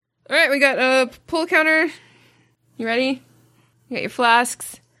All right, we got a pull counter. You ready? You got your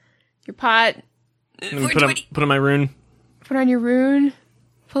flasks, your pot. Put on my rune. Put on your rune.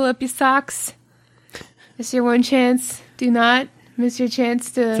 Pull up your socks. It's your one chance. Do not miss your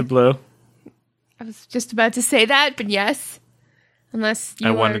chance to blow. I was just about to say that, but yes. Unless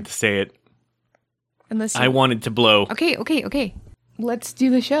you wanted to say it. Unless I wanted to blow. Okay. Let's do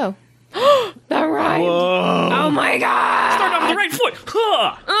the show. That rhymed. Whoa. Oh my god. Start off with the right foot.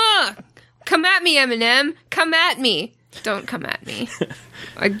 Huh. Come at me, Eminem. Come at me. Don't come at me.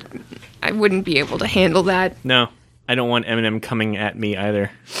 I wouldn't be able to handle that. No, I don't want Eminem coming at me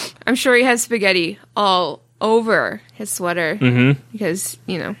either. I'm sure he has spaghetti all over his sweater. Mm-hmm. Because,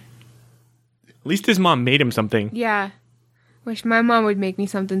 At least his mom made him something. Yeah. Wish my mom would make me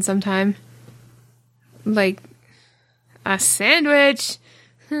something sometime. Like a sandwich.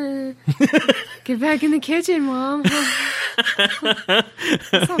 Get back in the kitchen, Mom. That's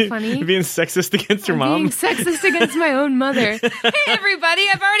not funny. You're being sexist against your mom? Being sexist against my own mother. Hey, everybody.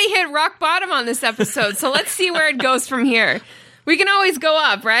 I've already hit rock bottom on this episode, so let's see where it goes from here. We can always go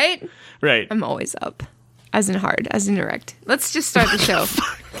up, right? Right. I'm always up. As in hard, as in erect. Let's just start the show.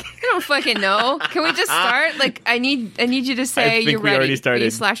 I don't fucking know. Can we just start? Like, I need you to say you're ready. Already started. Are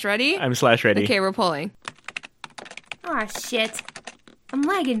you /ready? I'm /ready. Okay, we're pulling. Aw, shit. I'm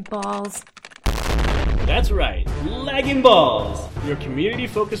lagging balls. That's right, Lagging Balls, your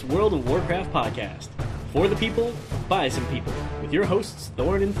community-focused World of Warcraft podcast. For the people, by some people, with your hosts,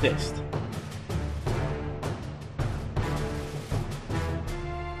 Thorn and Fist.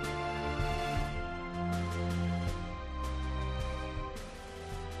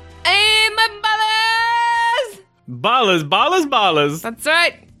 Hey, my ballers! Ballers. That's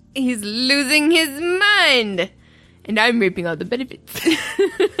right. He's losing his mind. And I'm reaping all the benefits.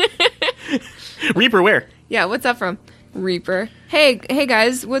 Reaper, where? Yeah, what's up from Reaper? Hey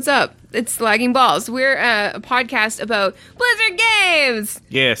guys, what's up? It's Lagging Balls. We're a podcast about Blizzard games,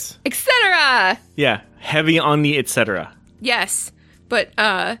 Yes. etc. Yeah, heavy on the etc. Yes, but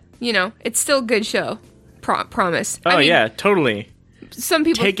it's still a good show. Promise. Oh, yeah, totally. Some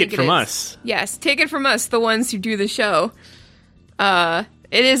people Take think it from is. us. Yes, take it from us, the ones who do the show. It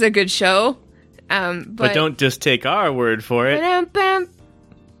is a good show. But don't just take our word for it.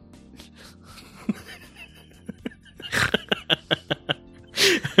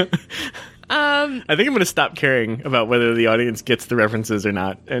 I think I'm going to stop caring about whether the audience gets the references or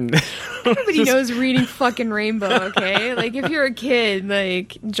not. And everybody knows Reading fucking Rainbow, okay? Like, if you're a kid,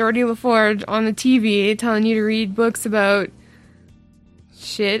 like, Geordie LaForge on the TV telling you to read books about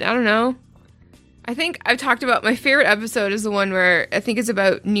shit, I don't know. I think I've talked about my favorite episode is the one where I think it's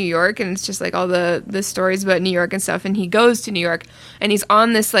about New York, and it's just like all the stories about New York and stuff, and he goes to New York and he's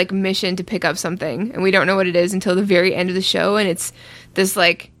on this like mission to pick up something, and we don't know what it is until the very end of the show, and it's this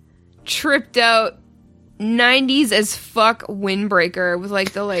like tripped out 90s as fuck windbreaker with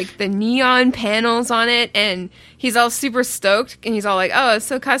like the neon panels on it, and he's all super stoked and he's all like, oh, it's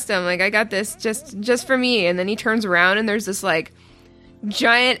so custom, like I got this just for me, and then he turns around and there's this like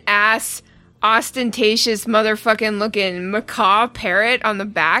giant ass ostentatious motherfucking looking macaw parrot on the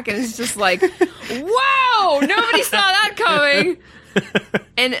back, and it's just like, wow, nobody saw that coming.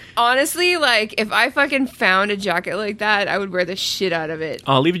 And honestly, like, if I fucking found a jacket like that, I would wear the shit out of it.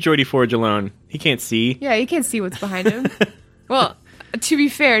 Oh, leave Geordie Forge alone. He can't see. Yeah, you can't see what's behind him. Well, to be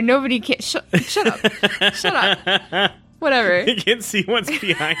fair, nobody can. Shut up. Shut up. Whatever. He can't see what's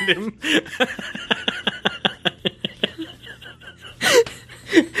behind him.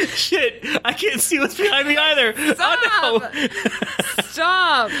 Shit, I can't see what's behind me either. Stop. Oh,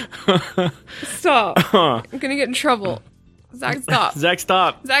 no. Stop. I'm gonna get in trouble. Zach, stop. Zach,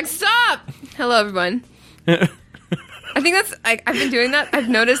 stop. Zach, stop. Hello, everyone. I think that's, I've been doing that. I've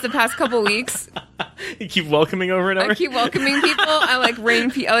noticed the past couple weeks. You keep welcoming over and over? I keep welcoming people. I like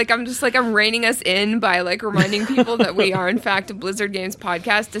I'm reining us in by like reminding people that we are in fact a Blizzard Games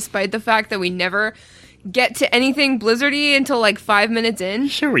podcast, despite the fact that we never get to anything Blizzardy until like 5 minutes in.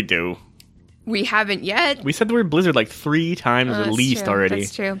 Sure we do. We haven't yet. We said the word Blizzard like 3 times at least true. already.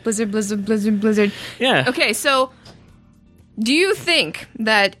 That's true. Blizzard. Yeah. Okay, so do you think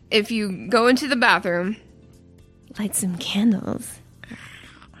that if you go into the bathroom, light some candles,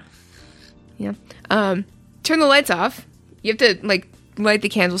 turn the lights off. You have to like light the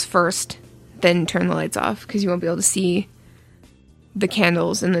candles first, then turn the lights off because you won't be able to see the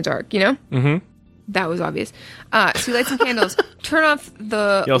candles in the dark, you know? Mm-hmm. That was obvious. So you light some candles. Turn off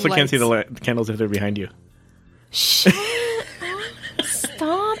the You also lights. can't see the candles if they're behind you. Shut up.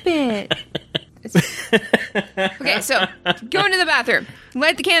 Stop it. Okay, so go into the bathroom,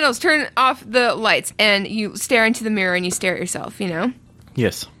 light the candles, turn off the lights, and you stare into the mirror and you stare at yourself, you know?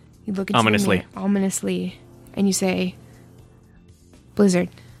 Yes. You look into Ominously. the mirror, ominously, and you say, Blizzard.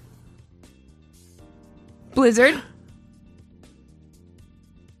 Blizzard.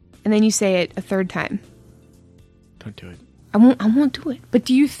 And then you say it a third time. Don't do it. I won't do it. But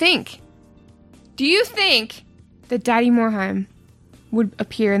do you think that Daddy Morheim would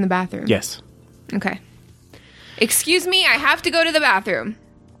appear in the bathroom? Yes. Okay. Excuse me, I have to go to the bathroom.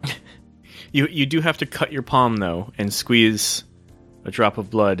 You do have to cut your palm, though, and squeeze a drop of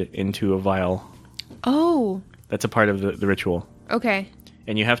blood into a vial. Oh. That's a part of the ritual. Okay.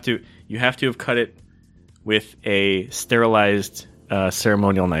 And you have to have cut it with a sterilized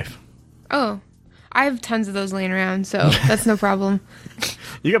ceremonial knife. Oh. I have tons of those laying around, so that's no problem.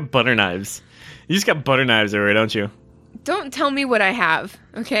 You got butter knives. You just got butter knives everywhere, don't you? Don't tell me what I have,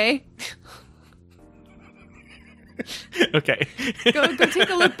 okay? Okay. Go take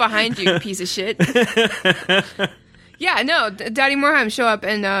a look behind you, piece of shit. Yeah, no, Daddy Morheim show up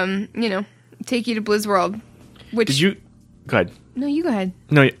and, take you to Blizz World. Which... Did you... Go ahead. No, you go ahead.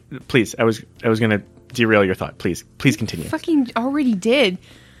 No, please. I was going to derail your thought. Please continue. Fucking already did.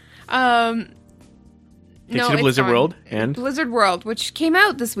 Takes you to Blizzard World and Blizzard World, which came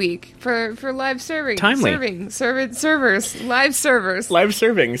out this week for live serving. Timely. Servers. Live servers. Live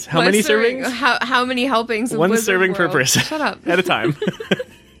servings. How many servings? How many helpings of One Blizzard serving per World? person. Shut up. At a time.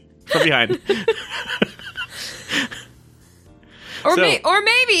 From behind. Or maybe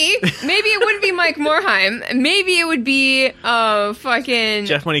it wouldn't be Mike Morheim. Maybe it would be fucking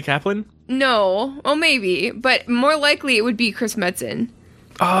Jeff Money Kaplan? No. Oh, maybe, but more likely it would be Chris Metzen.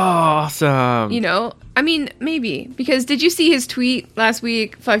 Awesome. I mean, maybe. Because did you see his tweet last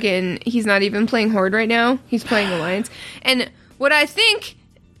week? Fucking, he's not even playing Horde right now. He's playing Alliance. And what I think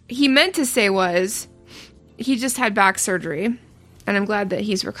he meant to say was, he just had back surgery. And I'm glad that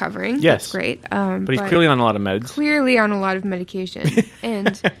he's recovering. Yes. That's great. But he's clearly on a lot of meds. Clearly on a lot of medication.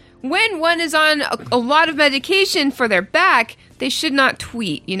 And when one is on a lot of medication for their back, they should not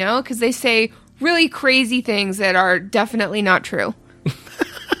tweet, Because they say really crazy things that are definitely not true.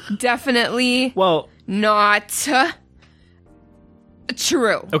 Definitely not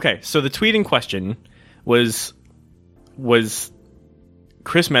true. Okay, so the tweet in question was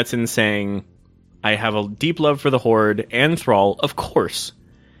Chris Metzen saying, I have a deep love for the Horde and Thrall, of course,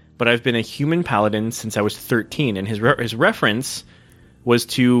 but I've been a human paladin since I was 13, and his reference was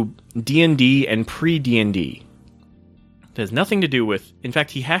to D&D and pre-D&D. It has nothing to do with... In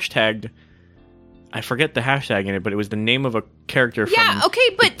fact, he hashtagged... I forget the hashtag in it, but it was the name of a character from but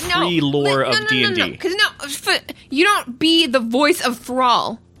the pre-lore of D&D. Because you don't be the voice of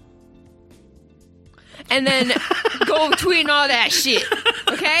Thrall. And then go tweeting all that shit,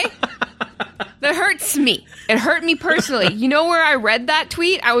 okay? That hurts me. It hurt me personally. You know where I read that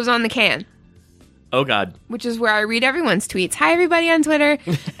tweet? I was on the can. Oh, God. Which is where I read everyone's tweets. Hi, everybody on Twitter.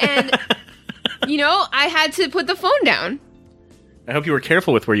 And, I had to put the phone down. I hope you were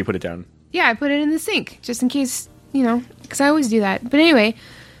careful with where you put it down. Yeah, I put it in the sink, just in case, because I always do that. But anyway,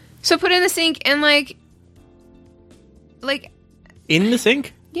 so I put it in the sink, and, like... In the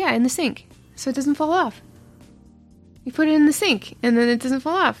sink? Yeah, in the sink, so it doesn't fall off. You put it in the sink, and then it doesn't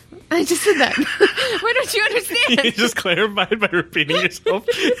fall off. I just said that. Why don't you understand? You just clarified by repeating yourself.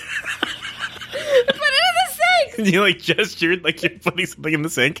 Put it in the sink! You, gestured like you're putting something in the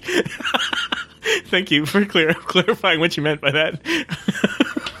sink. Thank you for clarifying what you meant by that.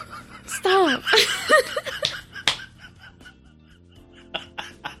 Stop.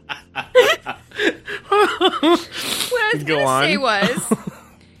 What I was going to say was,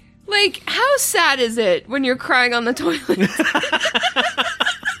 how sad is it when you're crying on the toilet?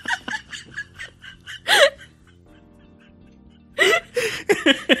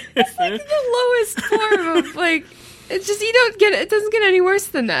 It's the lowest form of, it's just, it doesn't get any worse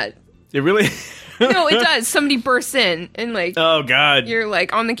than that. It really... No, it does. Somebody bursts in and oh God, you're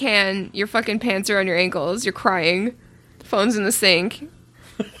on the can, your fucking pants are on your ankles, you're crying, phone's in the sink,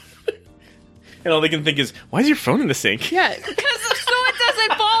 and all they can think is, why is your phone in the sink? Yeah, because so it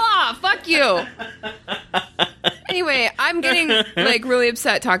doesn't fall off. Fuck you. Anyway, I'm getting really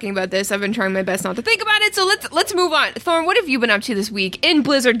upset talking about this. I've been trying my best not to think about it, so let's move on. Thorn, what have you been up to this week in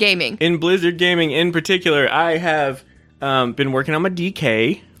Blizzard Gaming? In Blizzard Gaming, in particular, I have been working on my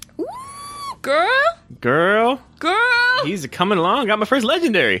DK. Girl. He's coming along. Got my first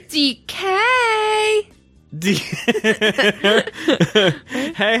legendary. DK.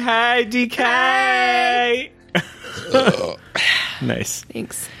 Hey, DK. Nice.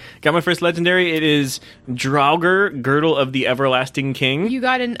 Thanks. Got my first legendary. It is Draugr, Girdle of the Everlasting King. You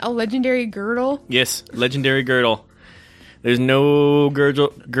got a legendary girdle? Yes, legendary girdle. There's no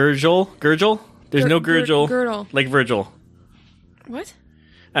Gurgel? There's no Gurgel. Girdle. Like Virgil. What?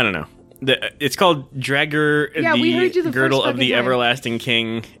 I don't know. It's called Dragger, Yeah, we heard you the Girdle first of the fucking time. Everlasting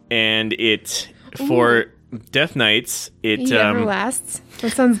King, and it for Death Knights. It He ever lasts.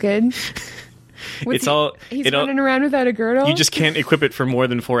 That sounds good. it's all He's it all, running around without a girdle. you just can't equip it for more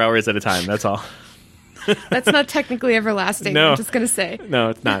than 4 hours at a time. That's all. That's not technically everlasting. No. I'm just gonna say. No,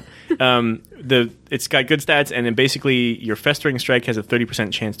 it's not. It's got good stats, and then basically your Festering Strike has a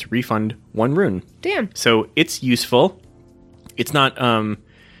 30% chance to refund 1 rune. Damn. So it's useful. It's not.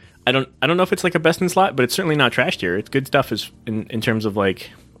 I don't know if it's like a best in slot, but it's certainly not trash tier. It's good stuff. Is in terms of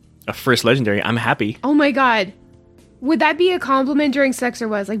like a first legendary. I'm happy. Oh my god. Would that be a compliment during sex or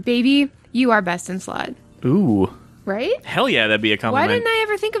was? Like, baby, you are best in slot. Ooh, Right? hell yeah, that'd be a Why compliment. didn't I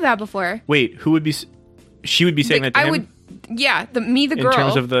ever think of that before? Wait, who would be? She would be saying that to I him would, yeah, the girl. in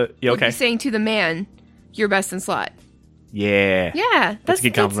terms of the. Yeah, would okay. be saying to the man, you're best in slot. Yeah. Yeah. That's a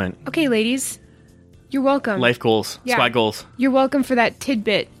good compliment. Okay, ladies. You're welcome. Life goals, Yeah. squad goals. You're welcome for that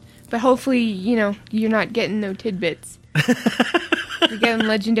tidbit. But hopefully, you're not getting no tidbits. You're getting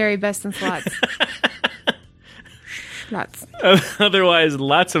legendary best in slots. Slots. Otherwise,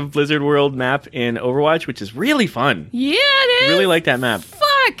 lots of Blizzard World map in Overwatch, which is really fun. Yeah, it is. Really like that map.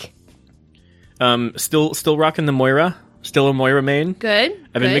 Fuck. Still rocking the Moira. Still a Moira main. Good.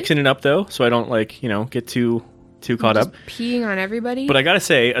 I've been mixing it up though, so I don't get too caught up. Peeing on everybody. But I gotta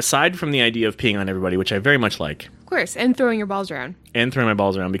say, aside from the idea of peeing on everybody, which I very much like, Of course. And throwing your balls around. and throwing my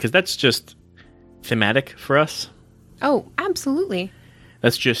balls around, because that's just thematic for us. Oh, absolutely.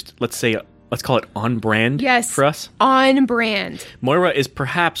 That's just, let's call it on brand Yes. for us. On brand. Moira is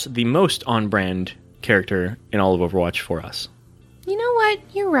perhaps the most on brand character in all of Overwatch for us. You know what?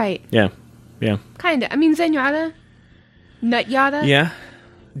 You're right. Yeah. Yeah. Kinda. I mean, Zenyatta. Nut Yada. Yeah.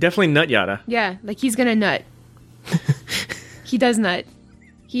 Definitely Nut Yada. Yeah, like he's gonna nut. He does nut.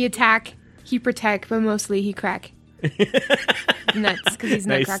 He attack, he protect, but mostly he crack. Nuts, because he's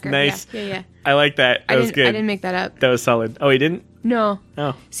Nice, nutcracker. nice. Yeah. I like that. That was good. I didn't make that up. That was solid. Oh, he didn't? No.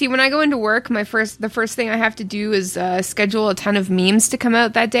 Oh. See, when I go into work, the first thing I have to do is schedule a ton of memes to come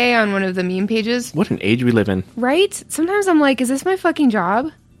out that day on one of the meme pages. What an age we live in. Right? Sometimes I'm like, is this my fucking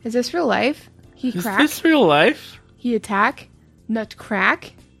job? Is this real life? He Is crack. this real life? He attack. Nut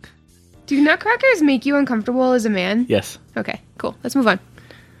crack. Do nutcrackers make you uncomfortable as a man? Yes. Okay, cool. Let's move on.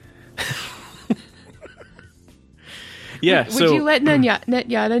 Yeah, Would you let Nut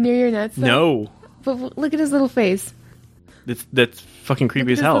Yada near your nuts? Though? No. But look at his little face. That's fucking creepy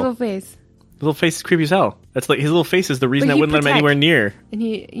Look as at hell. his little face. Little face is creepy as hell. That's like his little face is the reason But I he wouldn't let him protect. anywhere near.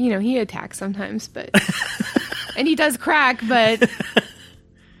 And he attacks sometimes, but and he does crack, but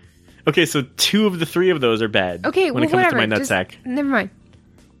Okay, so 2 of the 3 of those are bad. okay, when well, it comes whatever. to my Just- nutsack. Never mind.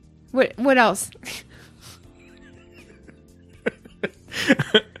 What else?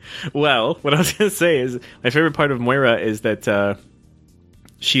 Well, what I was going to say is my favorite part of Moira is that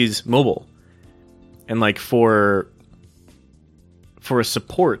she's mobile. And like for a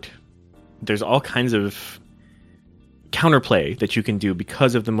support, there's all kinds of counterplay that you can do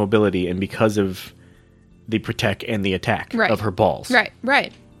because of the mobility and because of the protect and the attack Right. of her balls.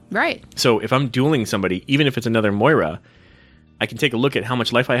 Right. So if I'm dueling somebody, even if it's another Moira, I can take a look at how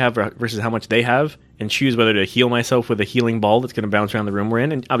much life I have versus how much they have and choose whether to heal myself with a healing ball that's going to bounce around the room we're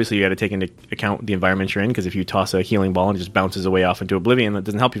in. And obviously you got to take into account the environment you're in, because if you toss a healing ball and it just bounces away off into oblivion, that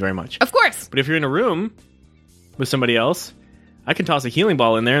doesn't help you very much. Of course. But if you're in a room with somebody else, I can toss a healing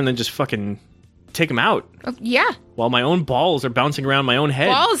ball in there and then just fucking take them out Oh, yeah. while my own balls are bouncing around my own head,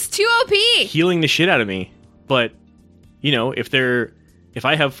 Balls too OP. healing the shit out of me. But, if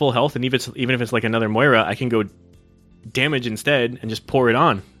I have full health and even if it's like another Moira, I can go damage instead and just pour it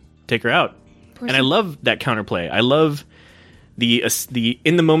on, take her out. And I love that counterplay. I love the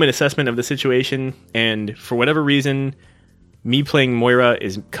in the moment assessment of the situation, and for whatever reason, me playing Moira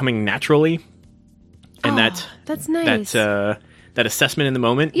is coming naturally, and That's nice. that assessment in the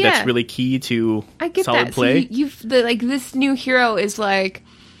moment Yeah. that's really key to I get solid that. play. So this new hero is like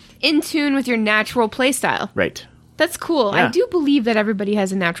in tune with your natural play style. Right? That's cool. Yeah. I do believe that everybody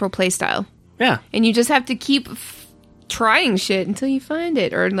has a natural play style. Yeah. And you just have to keep trying shit until you find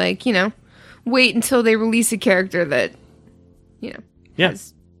it, or wait until they release a character that Yeah.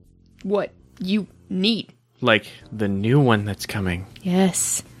 has what you need. Like the new one that's coming.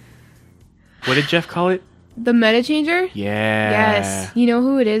 Yes. What did Jeff call it? The meta changer? Yeah. Yes. You know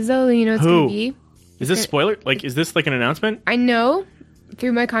who it is though? You know it's Who? gonna be? Is this spoiler? Like, is this like an announcement? I know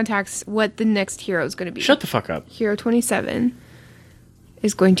through my contacts what the next hero is gonna be. Shut the fuck up. Hero 27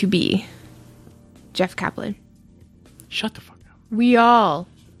 is going to be Jeff Kaplan. Shut the fuck up. We all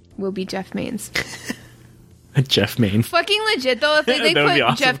will be Jeff Mains. Jeff Main. Fucking legit though, if they That would put be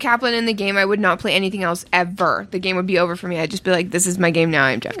awesome. Jeff Kaplan in the game, I would not play anything else ever. The game would be over for me. I'd just be like, this is my game now.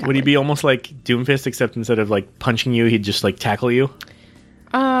 I'm Jeff Kaplan. Would he be almost like Doomfist, except instead of like punching you, he'd just like tackle you?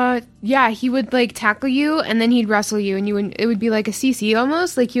 Yeah, he would like tackle you and then he'd wrestle you, and it would be like a CC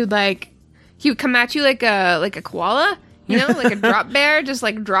almost. Like he would come at you like a koala, you know, like a drop bear, just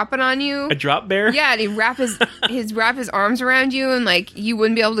like dropping on you. A drop bear? Yeah, and he'd wrap his arms around you, and like you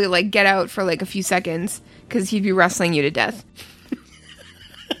wouldn't be able to like get out for like a few seconds because he'd be wrestling you to death.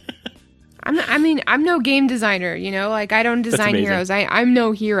 I'm no game designer, you know, like I don't design amazing. heroes. I'm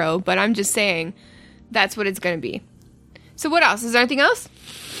no hero, but I'm just saying that's what it's gonna be. So what else? Is there anything else?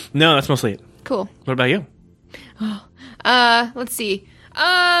 No, that's mostly it. Cool. What about you? Let's see.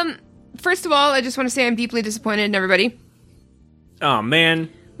 First of all, I just want to say I'm deeply disappointed in everybody. Oh, man.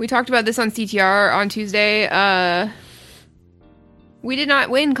 We talked about this on CTR on Tuesday. We did not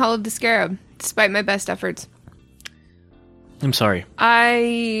win Call of the Scarab, despite my best efforts. I'm sorry.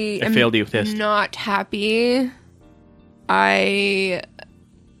 I failed you with this. Not happy. I'm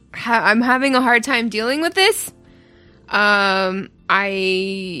having a hard time dealing with this.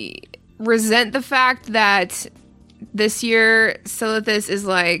 I resent the fact that this year Silithus is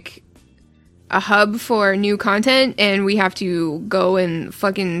like a hub for new content, and we have to go and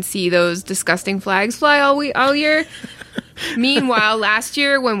fucking see those disgusting flags fly all year. Meanwhile, last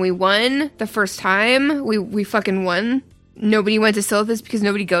year when we won the first time, we fucking won. Nobody went to Silithus because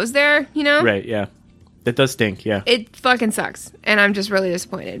nobody goes there, you know? Right, yeah. That does stink, yeah. It fucking sucks, and I'm just really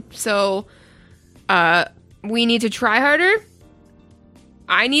disappointed. So, we need to try harder.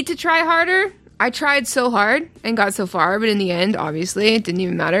 I need to try harder. I tried so hard and got so far, but in the end, obviously, it didn't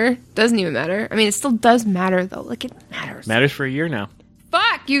even matter. Doesn't even matter. I mean, it still does matter, though. Like, it matters. Matters for a year now.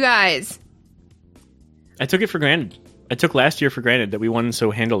 Fuck, you guys! I took it for granted. I took last year for granted that we won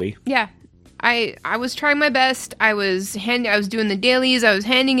so handily. Yeah. I was trying my best. I was doing the dailies. I was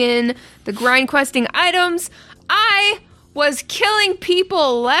handing in the grind questing items. I was killing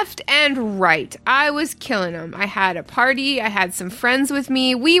people left and right. I was killing them. I had a party. I had some friends with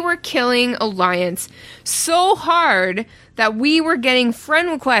me. We were killing Alliance so hard that we were getting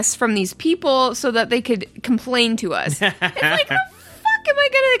friend requests from these people so that they could complain to us. It's like, the fuck am I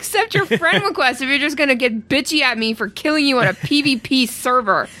going to accept your friend request if you're just going to get bitchy at me for killing you on a PvP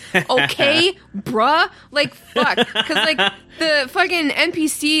server? Okay, bruh? Like, fuck. Because, like, the fucking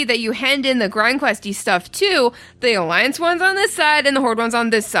NPC that you hand in the grind questy stuff to, the Alliance one's on this side and the Horde one's on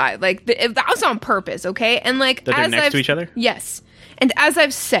this side. Like, that was on purpose, okay? And, like, That they're next to each other? Yes. And as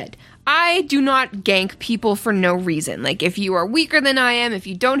I've said, I do not gank people for no reason. Like, if you are weaker than I am, if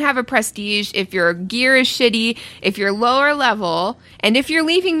you don't have a prestige, if your gear is shitty, if you're lower level, and if you're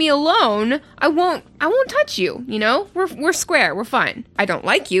leaving me alone, I won't touch you, you know? We're square, we're fine. I don't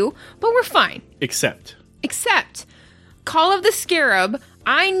like you, but we're fine. Except Call of the Scarab,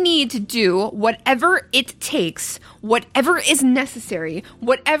 I need to do whatever it takes, whatever is necessary,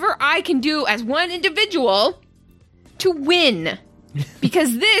 whatever I can do as one individual to win.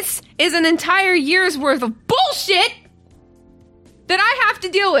 Because this is an entire year's worth of bullshit that I have to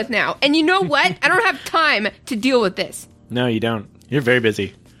deal with now. And you know what? I don't have time to deal with this. No, you don't. You're very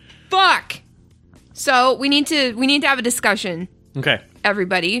busy. Fuck. So we need to have a discussion, Okay.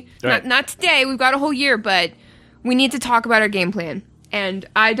 everybody. All right. Not today. We've got a whole year, but we need to talk about our game plan. And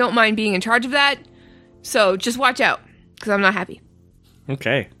I don't mind being in charge of that. So just watch out, because I'm not happy.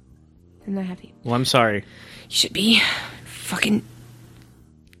 Okay. I'm not happy. Well, I'm sorry. You should be fucking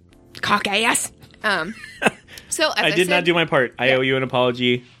cock ass. So as I did not said, do my part. I owe you an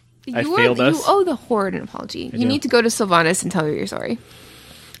apology. I you failed us. You owe the Horde an apology. You do. need to go to Sylvanas and tell her you're sorry.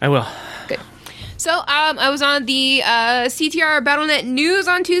 I will. Good. So I was on the CTR Battle.net news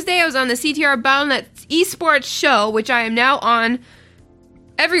on Tuesday. I was on the CTR Battle.net esports show, which I am now on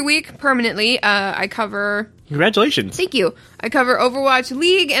every week permanently. I cover... Congratulations. Thank you. I cover Overwatch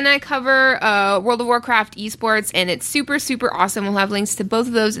League and I cover World of Warcraft esports, and it's super, super awesome. We'll have links to both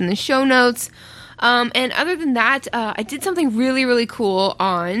of those in the show notes. And other than that, I did something really, really cool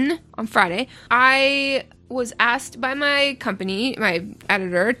on Friday. I was asked by my company, my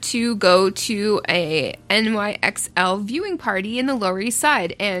editor, to go to a NYXL viewing party in the Lower East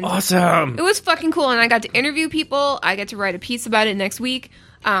Side. And Awesome. it was fucking cool, and I got to interview people. I get to write a piece about it next week.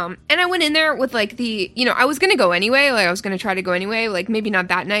 And I went in there with, like, I was gonna go anyway. Like, I was gonna try to go anyway. Like, maybe not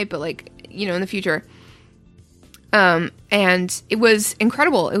that night, but, like, in the future. And it was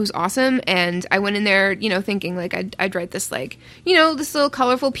incredible. It was awesome. And I went in there, thinking, like, I'd write this, like, this little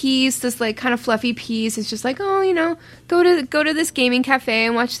colorful piece, this, like, kind of fluffy piece. It's just like, oh, go to this gaming cafe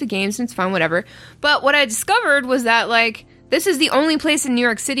and watch the games, and it's fun, whatever. But what I discovered was that, like, this is the only place in New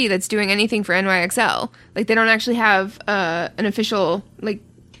York City that's doing anything for NYXL. Like, they don't actually have an official, like,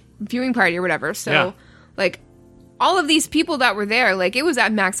 viewing party or whatever. So, like, all of these people that were there, like, it was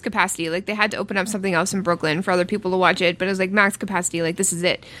at max capacity. Like, they had to open up something else in Brooklyn for other people to watch it, but it was, like, max capacity. Like, this is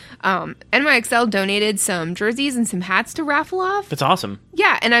it. NYXL donated some jerseys and some hats to raffle off. That's awesome.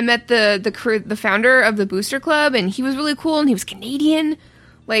 Yeah, and I met the founder of the Booster Club, and he was really cool, and he was Canadian.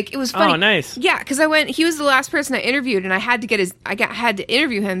 Like, it was funny. Oh, nice. Yeah, because he was the last person I interviewed, and I had to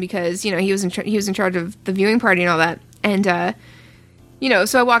interview him because, you know, he was in charge of the viewing party and all that. And, you know,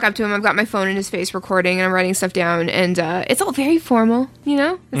 so I walk up to him, I've got my phone in his face recording, and I'm writing stuff down, and it's all very formal, you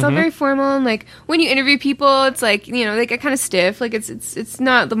know? It's all very formal, and, like, when you interview people, it's like, you know, they get kind of stiff. Like, it's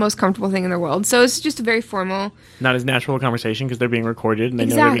not the most comfortable thing in the world. So it's just a very formal... Not as natural a conversation because they're being recorded and they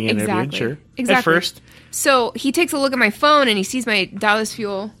know they're being interviewed. Exactly. Sure. Exactly. At first. So he takes a look at my phone, and he sees my Dallas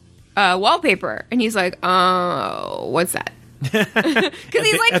Fuel wallpaper, and he's like, "Oh, what's that?" Because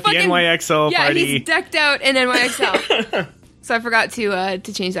he's like at fucking the NYXL yeah, party. he's decked out in NYXL. So I forgot to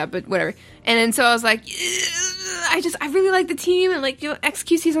change that, but whatever. And then so I was like, I really like the team, and like, you know,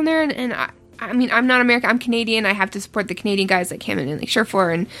 XQC's on there, and I mean, I'm not American, I'm Canadian. I have to support the Canadian guys like him and like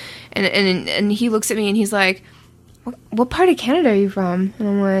Surefour, and he looks at me and he's like, what part of Canada are you from? And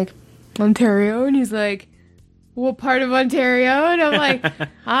I'm like, Ontario. And he's like, what part of Ontario? And I'm like,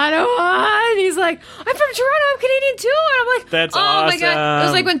 Ottawa. And he's like, I'm from Toronto, I'm Canadian too. And I'm like, that's oh awesome. my God. It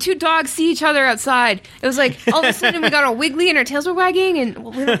was like when two dogs see each other outside. It was like, all of a sudden we got all wiggly and our tails were wagging, and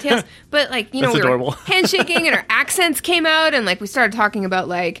well, we don't have tails, but like, you know, That's we adorable. were handshaking and our accents came out, and like we started talking about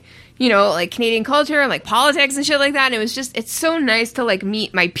like, you know, like Canadian culture and like politics and shit like that. And it was just, it's so nice to like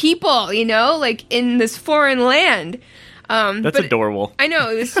meet my people, you know, like in this foreign land. That's adorable. I know.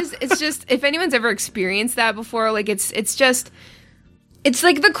 It's just if anyone's ever experienced that before, like it's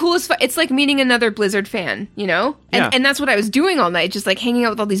like the coolest. It's like meeting another Blizzard fan, you know? And that's what I was doing all night, just like hanging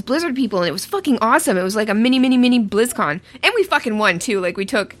out with all these Blizzard people, and it was fucking awesome. It was like a mini BlizzCon. And we fucking won too. Like, we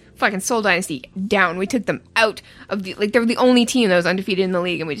took fucking Seoul Dynasty down. We took them out of the, like, they were the only team that was undefeated in the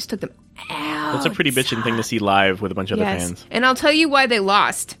league, and we just took them out. That's a pretty bitchin' thing to see live with a bunch of other fans. And I'll tell you why they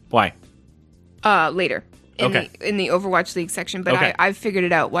lost. Why? Later. In the Overwatch League section, but I've figured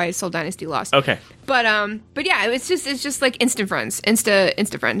it out why Seoul Dynasty lost. Okay. But yeah, it's just like instant friends,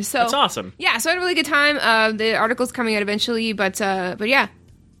 insta friend. So that's awesome. Yeah, so I had a really good time. The article's coming out eventually, but yeah.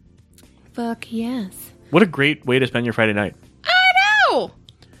 Fuck yes. What a great way to spend your Friday night. I know.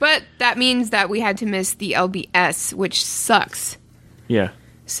 But that means that we had to miss the LBS, which sucks. Yeah.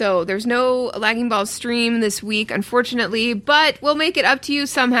 So there's no Lagging Balls stream this week, unfortunately, but we'll make it up to you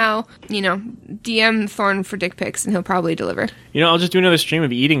somehow. You know, DM Thorn for dick pics, and he'll probably deliver. You know, I'll just do another stream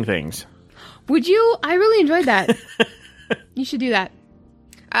of eating things. Would you? I really enjoyed that. You should do that.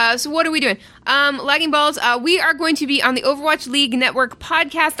 So what are we doing? Lagging Balls, we are going to be on the Overwatch League Network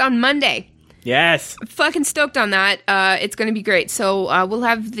podcast on Monday. Yes. I'm fucking stoked on that. It's going to be great. So we'll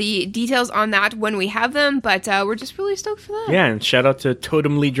have the details on that when we have them, but we're just really stoked for that. Yeah, and shout out to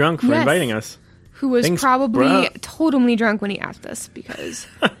Totemly Drunk for inviting us. Who was probably totally drunk when he asked us, because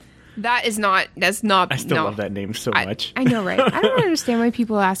that's not. I still love that name so much. I know, right? I don't understand why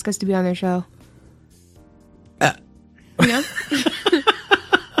people ask us to be on their show. You know?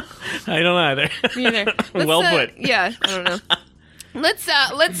 I don't either. Me either. Well put. Yeah, I don't know. Let's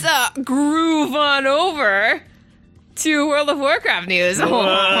groove on over to World of Warcraft news.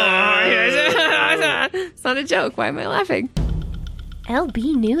 It's not a joke. Why am I laughing?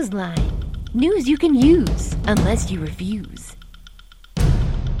 LB Newsline. News you can use, unless you refuse.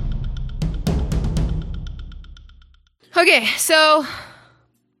 Okay, so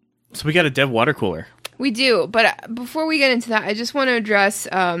we got a dev water cooler. We do, but before we get into that, I just want to address,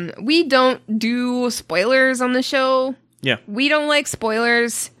 we don't do spoilers on the show. Yeah. We don't like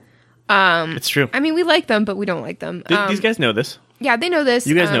spoilers. It's true. I mean, we like them, but we don't like them. These guys know this. Yeah, they know this.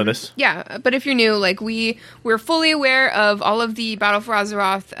 You guys know this. Yeah, but if you're new, like, we're fully aware of all of the Battle for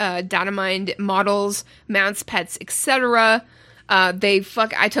Azeroth data mined models, mounts, pets, etc. I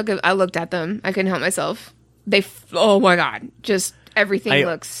looked at them. I couldn't help myself. Oh my god. Just everything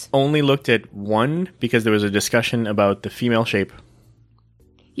looks... only looked at one because there was a discussion about the female shape.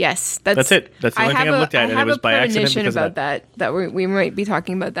 Yes, that's it. That's the only thing I've looked at, and it was by accident because about that we might be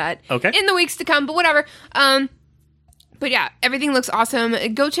talking about that in the weeks to come, but whatever. But yeah, everything looks awesome.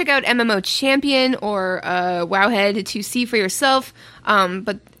 Go check out MMO Champion or Wowhead to see for yourself.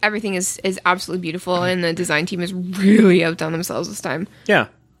 But everything is absolutely beautiful, and the design team has really outdone themselves this time. Yeah.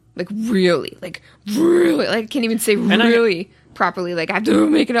 Like, really. Like, I can't even say really properly. Like, I have to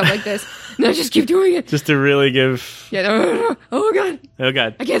make it up like this. No, just keep doing it. Just to really give... Yeah, no. Oh, God. Oh,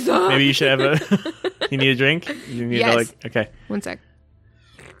 God. I guess so. Maybe you should have You need a drink? You need Yes. okay. One sec.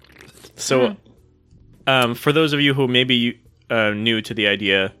 So, for those of you who may be new to the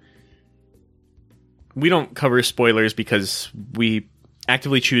idea, we don't cover spoilers because we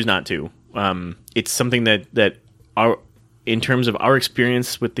actively choose not to. It's something that in terms of our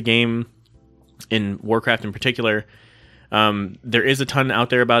experience with the game, in Warcraft in particular, there is a ton out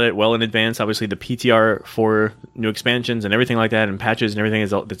there about it well in advance. Obviously, the PTR for new expansions and everything like that, and patches and everything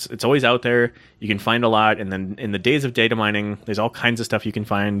it's always out there. You can find a lot, and then in the days of data mining, there's all kinds of stuff you can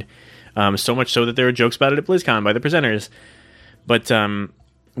find. So much so that there are jokes about it at BlizzCon by the presenters. But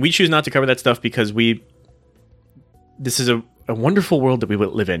we choose not to cover that stuff because this is a wonderful world that we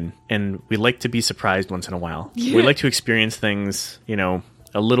live in, and we like to be surprised once in a while. Yeah. We like to experience things,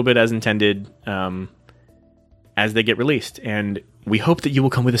 a little bit as intended as they get released, and we hope that you will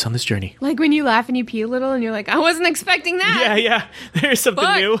come with us on this journey. Like when you laugh and you pee a little and you're like, I wasn't expecting that. Yeah, there's something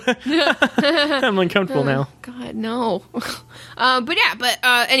new. I'm uncomfortable now. God, no. But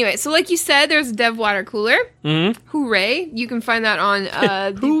anyway, so like you said, there's a dev water cooler. Mm-hmm. Hooray. You can find that on...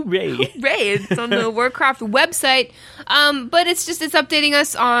 Hooray. Hooray. It's on the Warcraft website. But it's updating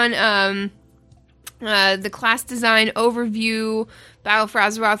us on the class design overview. Battle for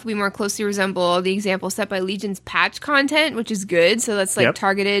Azeroth will be more closely resemble the example set by Legion's patch content, which is good. So that's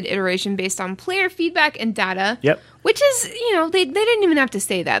targeted iteration based on player feedback and data. Yep. Which is, they didn't even have to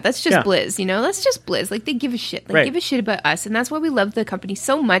say that. That's just Blizz, That's just Blizz. Like, they give a shit. They give a shit about us. And that's why we love the company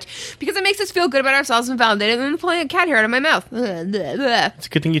so much. Because it makes us feel good about ourselves and validate it. And I'm pulling a cat hair out of my mouth. It's a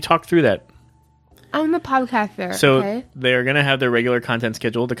good thing you talked through that. I'm a podcaster. So okay? They're going to have their regular content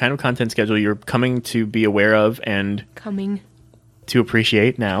schedule, the kind of content schedule you're coming to be aware of and... to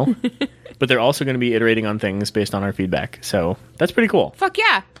appreciate now. But they're also going to be iterating on things based on our feedback. So that's pretty cool. Fuck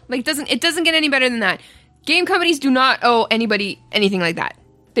yeah. Like, it doesn't get any better than that. Game companies do not owe anybody anything like that.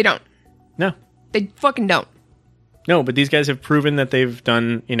 They don't. No. They fucking don't. No, but these guys have proven that they've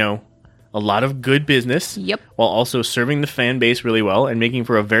done, a lot of good business. Yep. While also serving the fan base really well and making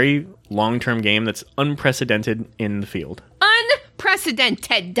for a very long-term game that's unprecedented in the field.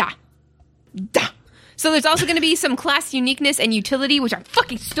 Unprecedented. Duh. So there's also going to be some class uniqueness and utility, which I'm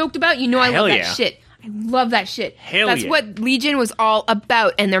fucking stoked about. I love that shit. I love that shit. That's what Legion was all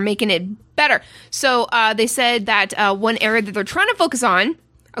about, and they're making it better. So they said that one area that they're trying to focus on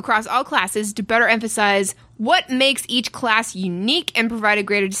across all classes to better emphasize what makes each class unique and provide a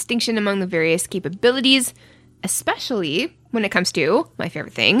greater distinction among the various capabilities, especially when it comes to, my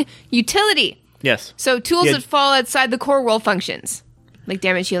favorite thing, utility. Yes. So tools that fall outside the core role functions. Like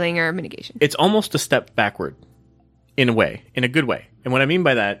damage healing or mitigation. It's almost a step backward, in a way, in a good way. And what I mean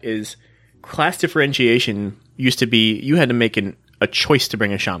by that is class differentiation used to be you had to make a choice to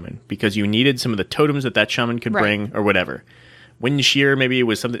bring a shaman because you needed some of the totems that shaman could bring or whatever. Wind Shear, maybe it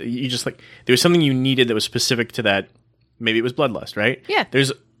was something you just like. There was something you needed that was specific to that. Maybe it was Bloodlust, right? Yeah.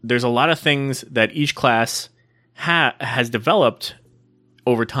 There's a lot of things that each class has developed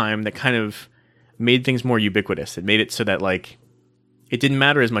over time that kind of made things more ubiquitous. It made it so that like. It didn't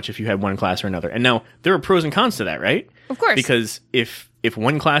matter as much if you had one class or another. And now, there are pros and cons to that, right? Of course. Because if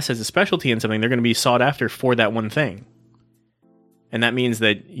one class has a specialty in something, they're going to be sought after for that one thing. And that means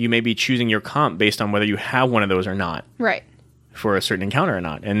that you may be choosing your comp based on whether you have one of those or not. Right. For a certain encounter or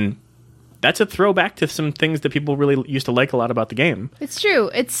not. And that's a throwback to some things that people really used to like a lot about the game. It's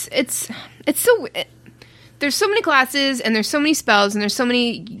true. It's so... There's so many classes, and there's so many spells, and there's so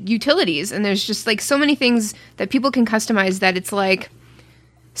many utilities, and there's just, like, so many things that people can customize that it's, like...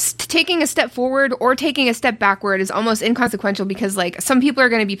 taking a step forward or taking a step backward is almost inconsequential because, like, some people are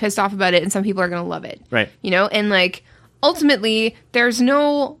going to be pissed off about it and some people are going to love it. Right. And, like, ultimately, there's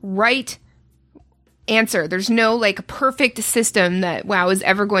no right answer. There's no, like, perfect system that WoW is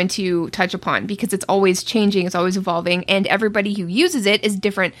ever going to touch upon because it's always changing, it's always evolving, and everybody who uses it is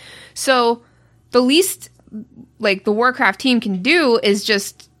different. So, the least, like, the Warcraft team can do is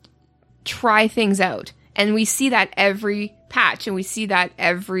just try things out. And we see that every patch, and we see that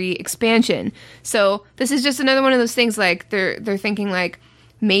every expansion. So this is just another one of those things. Like they're thinking like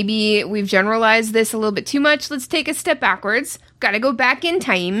maybe we've generalized this a little bit too much. Let's take a step backwards. Got to go back in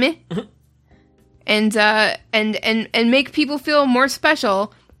time, and make people feel more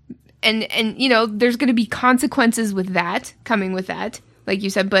special. And there's going to be consequences with that coming with that, like you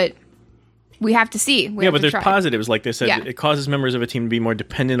said, but. We have to see. But there's positives. Like they said, it causes members of a team to be more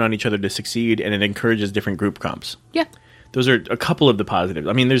dependent on each other to succeed, and it encourages different group comps. Yeah. Those are a couple of the positives.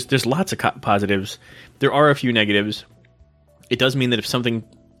 I mean, there's lots of positives. There are a few negatives. It does mean that if something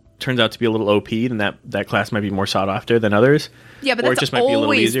turns out to be a little OP, then that class might be more sought after than others. Yeah, but that's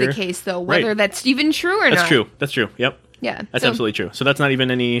always the case, though, whether that's even true or not. That's true. Yep. Yeah. That's absolutely true. So that's not even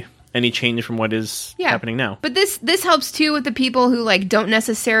any any change from what is Yeah. happening now. But this helps too with the people who like don't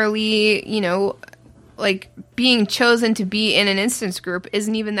necessarily, like being chosen to be in an instance group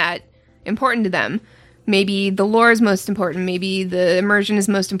isn't even that important to them. Maybe the lore is most important, maybe the immersion is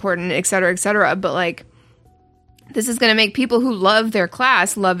most important, et cetera, but like this is going to make people who love their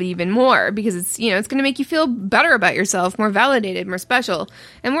class love it even more because it's, it's going to make you feel better about yourself, more validated, more special.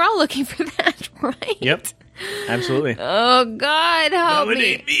 And we're all looking for that, right? Yep. Absolutely. Oh God, help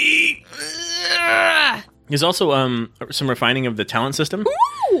me. Ugh. There's also some refining of the talent system.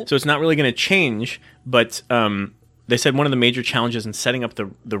 Ooh. So it's not really going to change, but they said one of the major challenges in setting up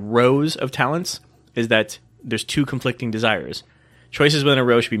the rows of talents is that there's two conflicting desires. Choices within a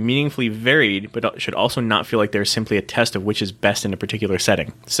row should be meaningfully varied, but should also not feel like they're simply a test of which is best in a particular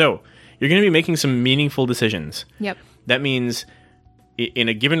setting. So you're going to be making some meaningful decisions. Yep. That means in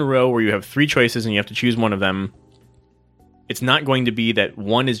a given row where you have 3 choices and you have to choose one of them, it's not going to be that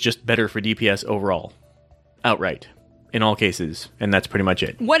one is just better for DPS overall, outright, in all cases, and that's pretty much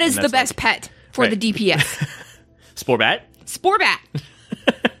it. What is And the that's best pet for Right. the DPS? Sporbat? Sporbat.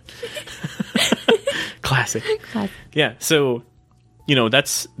 Classic. Yeah, so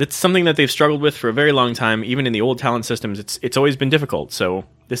that's something that they've struggled with for a very long time. Even in the old talent systems, it's always been difficult. So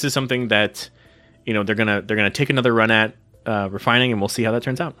this is something that they're gonna take another run at refining, and we'll see how that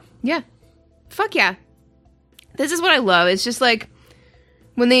turns out. Yeah. Fuck yeah. This is what I love. It's just like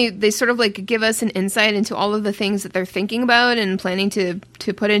when they sort of like give us an insight into all of the things that they're thinking about and planning to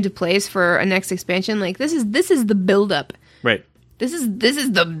put into place for a next expansion. Like this is the build up. Right. This is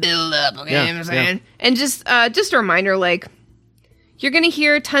the build up. Okay, Yeah, you know what I'm saying? And just a reminder, like you're gonna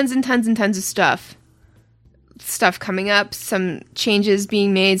hear tons and tons and tons of stuff coming up, some changes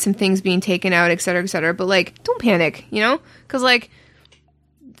being made, some things being taken out, et cetera, but like don't panic, because like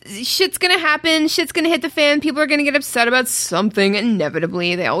shit's gonna happen, shit's gonna hit the fan, people are gonna get upset about something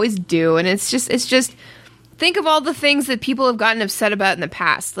inevitably, they always do, and it's just think of all the things that people have gotten upset about in the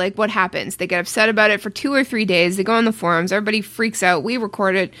past. Like what happens, they get upset about it for 2 or 3 days, they go on the forums, everybody freaks out, we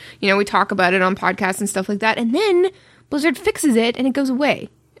record it, we talk about it on podcasts and stuff like that, and then Blizzard fixes it and it goes away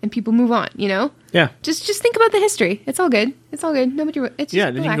and people move on, Yeah. Just think about the history. It's all good. Nobody. It's just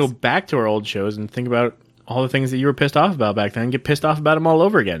Yeah, then you can go back to our old shows and think about all the things that you were pissed off about back then and get pissed off about them all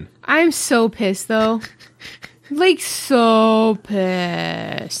over again. I'm so pissed though. Like so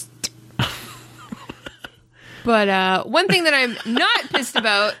pissed. But one thing that I'm not pissed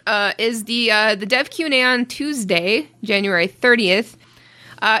about is the Dev Q&A on Tuesday, January 30th.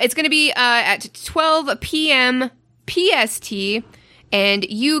 It's going to be at 12 p.m. PST, and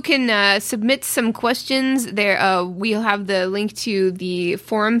you can submit some questions there. We'll have the link to the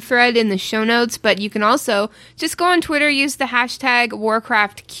forum thread in the show notes, but you can also just go on Twitter, use the hashtag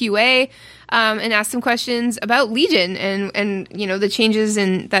WarcraftQA, and ask some questions about Legion and the changes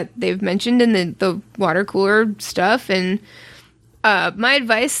that they've mentioned in the water cooler stuff. And my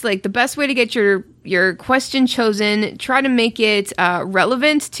advice, like the best way to get your question chosen, try to make it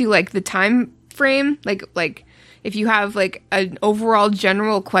relevant to like the time frame, like if you have like an overall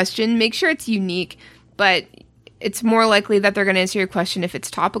general question, make sure it's unique, but it's more likely that they're going to answer your question if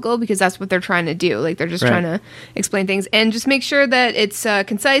it's topical, because that's what they're trying to do. Like they're just trying to explain things, and just make sure that it's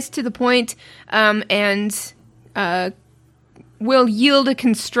concise, to the point, and will yield a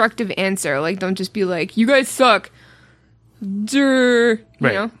constructive answer. Like don't just be like, you guys suck.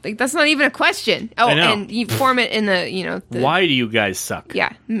 Like that's not even a question. Oh, and you form it in the why do you guys suck?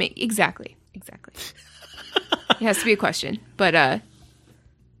 Yeah, exactly. It has to be a question, but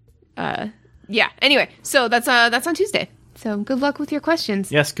yeah. Anyway, so that's on Tuesday. So good luck with your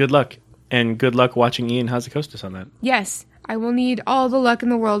questions. Yes, good luck, and good luck watching Ian Hazzikostas on that. Yes, I will need all the luck in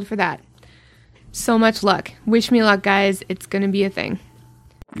the world for that. So much luck. Wish me luck, guys. It's gonna be a thing.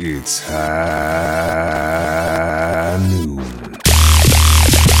 It's high noon.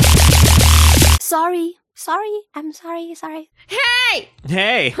 Sorry. I'm sorry.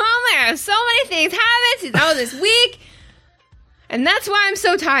 Hey, Homer, so many things happened since this week, and that's why I'm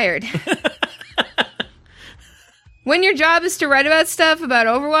so tired. When your job is to write about stuff about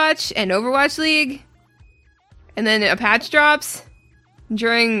Overwatch and Overwatch League, and then a patch drops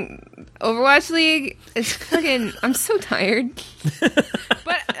during Overwatch League, it's fucking, I'm so tired.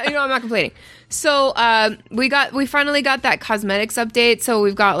 But, I'm not complaining. So, we finally got that cosmetics update, so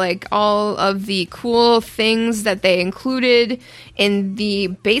we've got, like, all of the cool things that they included in the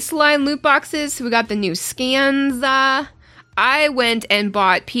baseline loot boxes. So we got the new scans. I went and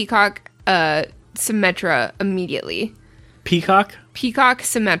bought Peacock, Symmetra immediately. Peacock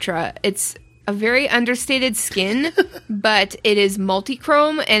Symmetra. It's a very understated skin, but it is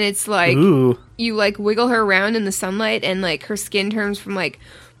multi-chrome, and it's like Ooh. you like wiggle her around in the sunlight, and like her skin turns from like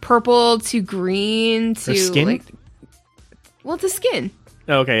purple to green to Her skin? like. Well, it's a skin.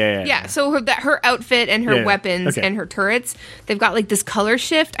 Oh, okay, yeah. Yeah, so her outfit and her Yeah, weapons okay. and her turrets, they've got like this color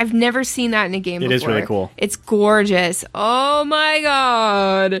shift. I've never seen that in a game before. It is really cool. It's gorgeous. Oh my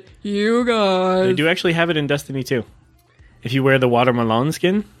god. You They guys. do actually have it in Destiny 2. If you wear the watermelon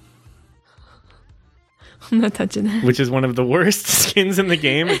skin, I'm not touching that. which is one of the worst skins in the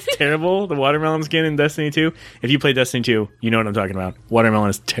game. It's terrible. The watermelon skin in Destiny 2. If you play Destiny 2, you know what I'm talking about. Watermelon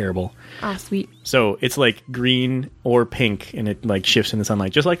is terrible. Oh, sweet. So it's like green or pink, and it like shifts in the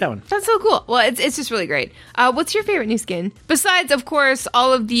sunlight, just like that one. That's so cool. Well, it's just really great. What's your favorite new skin? Besides, of course,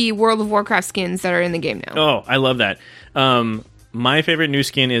 all of the World of Warcraft skins that are in the game now. Oh, I love that. My favorite new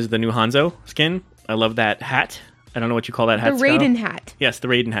skin is the new Hanzo skin. I love that hat. I don't know what you call that the hat style. Raiden hat. Yes, the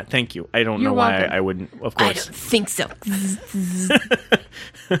Raiden hat. Thank you. I don't You're know why welcome. I wouldn't. Of I course. don't think so.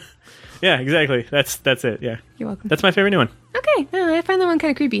 Yeah, exactly. That's it. Yeah. You're welcome. That's my favorite new one. Okay, no, I find that one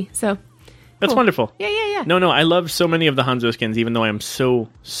kind of creepy. So That's Cool. wonderful. yeah. No, I love so many of the Hanzo skins, even though I'm so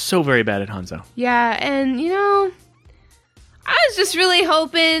very bad at Hanzo. Yeah, and you know, I was just really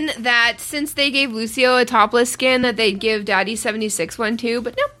hoping that since they gave Lucio a topless skin, that they'd give Daddy 76 one too.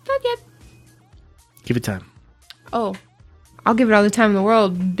 But nope, not yet. Give it time. Oh, I'll give it all the time in the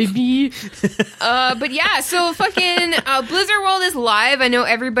world, baby. But yeah, so fucking Blizzard World is live. I know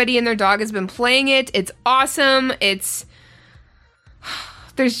everybody and their dog has been playing it. It's awesome. It's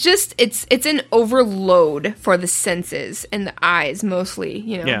an overload for the senses and the eyes mostly.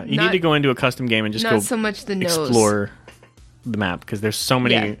 You know, Yeah, you need to go into a custom game and just not go so much the nose. explore the map because there's so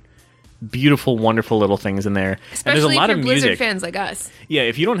many Yeah. beautiful, wonderful little things in there. Especially and there's a lot if you're of Blizzard music. fans like us. Yeah,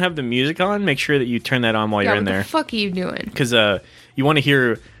 if you don't have the music on, make sure that you turn that on while Yeah, you're what in the there fuck are you doing? because you want to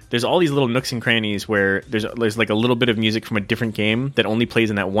hear. There's all these little nooks and crannies where there's like a little bit of music from a different game that only plays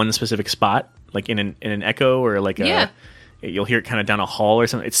in that one specific spot, like in an echo or like Yeah. you'll hear it kind of down a hall or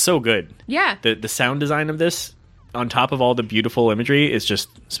something. It's so good. Yeah. The sound design of this, on top of all the beautiful imagery, is just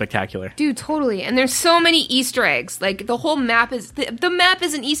spectacular. Dude, totally. And there's so many Easter eggs. Like, the whole map is... The map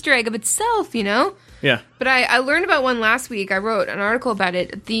is an Easter egg of itself, you know? Yeah. But I learned about one last week. I wrote an article about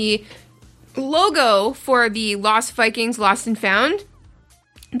it. The logo for the Lost Vikings Lost and Found...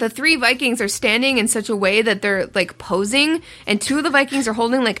 The 3 Vikings are standing in such a way that they're, like, posing, and 2 of the Vikings are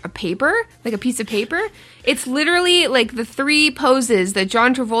holding, like, a paper, like a piece of paper. It's literally, like, the 3 poses that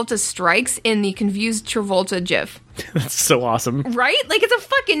John Travolta strikes in the Confused Travolta gif. That's so awesome. Right? Like, it's a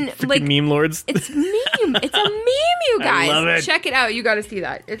fucking, like... Meme lords. It's a meme. It's a meme, you guys. love it. Check it out. You gotta see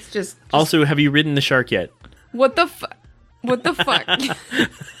that. It's just Also, have you ridden the shark yet? what the fuck? What the fuck?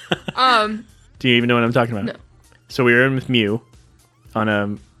 Do you even know what I'm talking about? No. So we were in with Mew on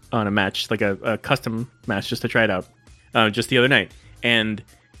a match, like a custom match, just to try it out, just the other night. And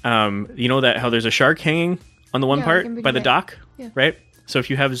you know that how there's a shark hanging on the one Yeah, like part in Big by the Bang. dock, Yeah. right? So if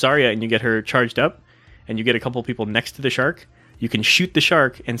you have Zarya and you get her charged up, and you get a couple people next to the shark, you can shoot the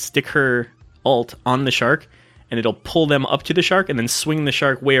shark and stick her ult on the shark, and it'll pull them up to the shark and then swing the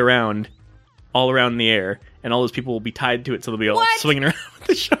shark way around, all around in the air, and all those people will be tied to it, so they'll be all What? swinging around with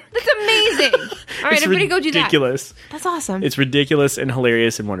the shark. That's amazing. All right, It's everybody go do that. ridiculous. That's awesome. It's ridiculous and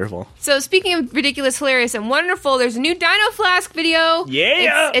hilarious and wonderful. So speaking of ridiculous, hilarious, and wonderful, there's a new Dino Flask video.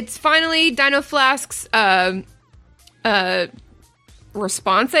 Yeah! It's finally Dino Flask's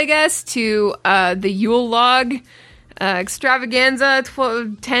response, I guess, to the Yule log extravaganza,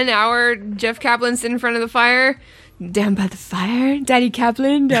 10-hour Jeff Kaplan sitting in front of the fire. Down by the fire? Daddy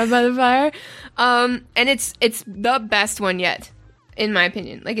Kaplan, down by the fire. And it's the best one yet, in my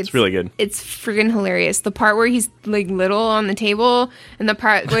opinion. Like it's really good. It's friggin' hilarious. The part where he's like little on the table, and the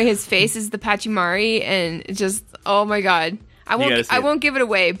part where his face is the Pachimari, and it just oh my god. I gotta see it. won't give it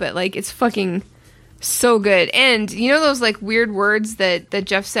away, but like it's fucking so good. And you know those like weird words that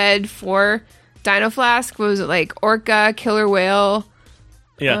Jeff said for Dino Flask? What was it, like orca, killer whale,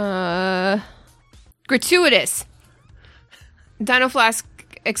 gratuitous? Dino Flask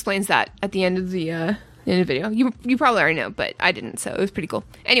explains that at the end of the video. You probably already know, but I didn't, so it was pretty cool.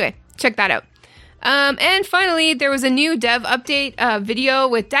 Anyway, check that out. And finally, there was a new dev update video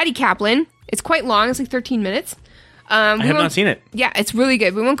with Daddy Kaplan. It's quite long. It's like 13 minutes. I have not seen it. Yeah, it's really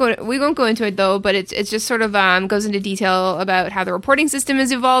good. We won't go into it though, but it's just sort of goes into detail about how the reporting system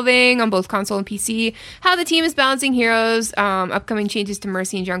is evolving on both console and PC, how the team is balancing heroes, upcoming changes to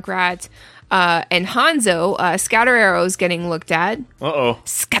Mercy and Junkrat, and Hanzo, Scatter Arrows getting looked at. Uh-oh.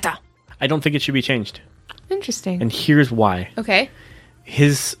 Scatter. I don't think it should be changed. Interesting. And here's why. Okay.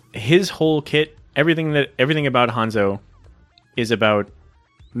 His whole kit, everything about Hanzo is about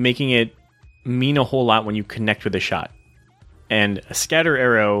making it mean a whole lot when you connect with a shot. And a scatter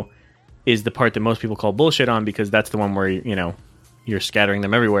arrow is the part that most people call bullshit on, because that's the one where, you're scattering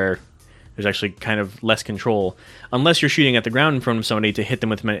them everywhere. There's actually kind of less control, unless you're shooting at the ground in front of somebody to hit them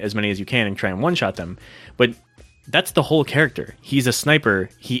with as many as you can and try and one-shot them. But that's the whole character. He's a sniper.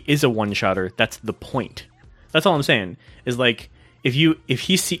 He is a one-shotter. That's the point. That's all I'm saying. Is like, if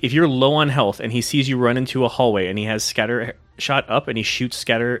you're low on health and he sees you run into a hallway and he has scatter shot up and he shoots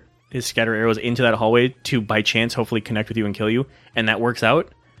his scatter arrows into that hallway to, by chance, hopefully connect with you and kill you, and that works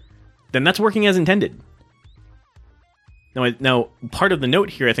out, then that's working as intended. Now, part of the note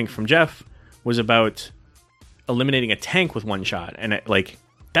here, I think, from Jeff was about eliminating a tank with one shot, and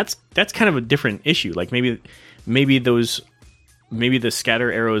that's kind of a different issue. Like maybe the scatter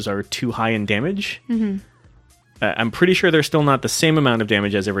arrows are too high in damage. Mm-hmm. I'm pretty sure they're still not the same amount of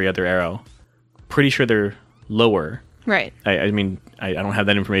damage as every other arrow. Pretty sure they're lower. Right. I mean, I don't have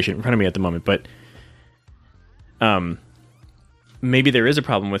that information in front of me at the moment, but maybe there is a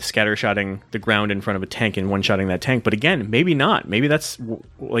problem with scatter-shotting the ground in front of a tank and one-shotting that tank. But again, maybe not. Maybe that's,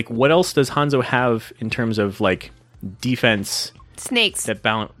 like, what else does Hanzo have in terms of, like, defense? Snakes. That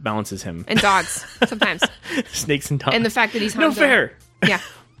balances him. And dogs, sometimes. Snakes and dogs. And the fact that he's Hanzo. No fair! Yeah.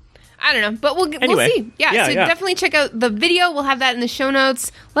 I don't know, but we'll see. Yeah, so definitely check out the video. We'll have that in the show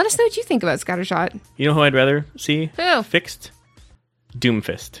notes. Let us know what you think about Scattershot. You know who I'd rather see Who? fixed?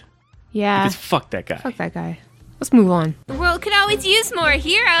 Doomfist. Yeah. Because fuck that guy. Fuck that guy. Let's move on. The world could always use more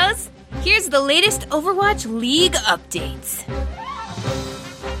heroes. Here's the latest Overwatch League updates.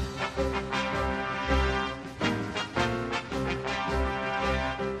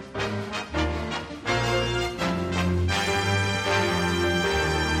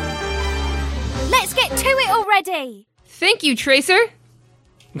 Let's get to it already. Thank you, Tracer.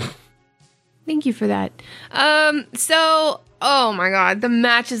 Thank you for that. Oh my god, the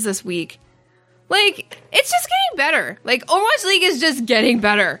matches this week. Like, it's just getting better. Like, Overwatch League is just getting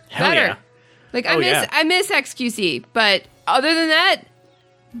better. Hell better. yeah. Like, Oh, I miss XQC, but other than that,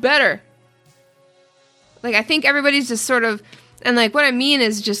 better. Like, I think everybody's just sort of, and like, what I mean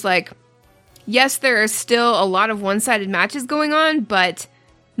is just like, yes, there are still a lot of one-sided matches going on, but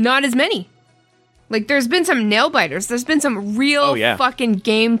not as many. Like, there's been some nail-biters. There's been some real fucking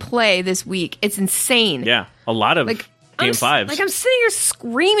gameplay this week. It's insane. Yeah, a lot of Game 5s. Like, I'm sitting here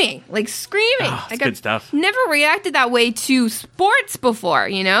screaming. Oh, it's good stuff. Never reacted that way to sports before,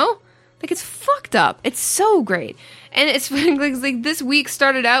 you know? Like, it's fucked up. It's so great. And it's funny, like this week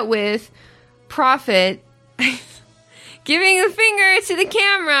started out with Prophet giving the finger to the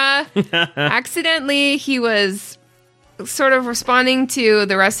camera. Accidentally, he was sort of responding to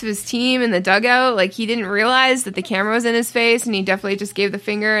the rest of his team in the dugout. Like, he didn't realize that the camera was in his face, and he definitely just gave the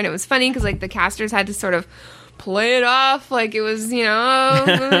finger. And it was funny because, like, the casters had to sort of play it off like it was, you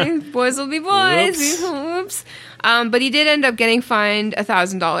know, boys will be boys. Whoops. But he did end up getting fined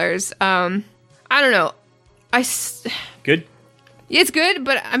 $1,000. I don't know. Good? It's good,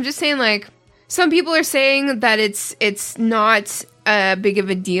 but I'm just saying, like, some people are saying that it's not as big of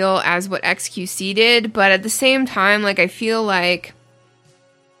a deal as what XQC did, but at the same time, like, I feel like,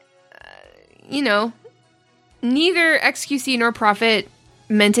 you know, neither XQC nor Prophet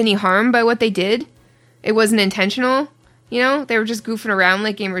meant any harm by what they did. It wasn't intentional, you know? They were just goofing around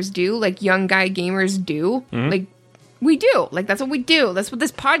like gamers do, like young guy gamers do. Mm-hmm. Like, we do. Like, that's what we do. That's what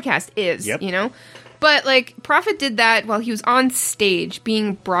this podcast is, you know? But, like, Prophet did that while he was on stage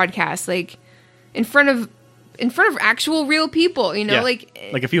being broadcast, like, in front of actual real people, you know? Yeah.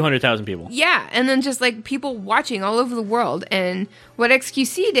 Like a few 100,000 people. Yeah, and then just, like, people watching all over the world. And what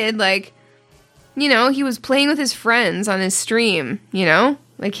XQC did, like, you know, he was playing with his friends on his stream, you know?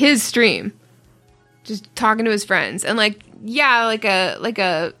 Like, his stream. Just talking to his friends. And, like, yeah, like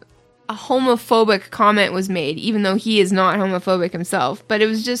a homophobic comment was made, even though he is not homophobic himself. But it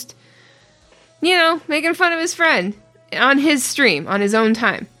was just, you know, making fun of his friend on his stream, on his own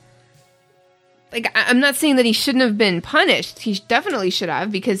time. Like, I'm not saying that he shouldn't have been punished. He definitely should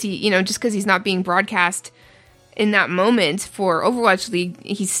have, because he, you know, just because he's not being broadcast in that moment for Overwatch League,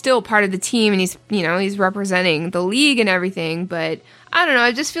 he's still part of the team, and he's, you know, he's representing the league and everything. But I don't know.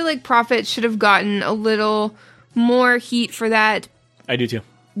 I just feel like Prophet should have gotten a little more heat for that. I do too.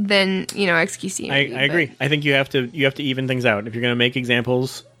 Than, you know, XQC. I agree. I think you have to even things out. If you're going to make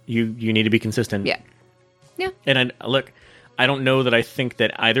examples, you need to be consistent. Yeah. Yeah. And I don't know that I think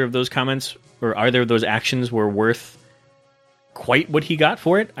that either of those comments or either of those actions were worth quite what he got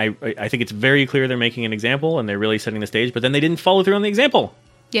for it. I think it's very clear they're making an example and they're really setting the stage, but then they didn't follow through on the example.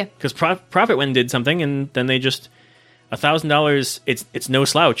 Yeah. Because Prophet went and did something, and then they just $1,000. It's no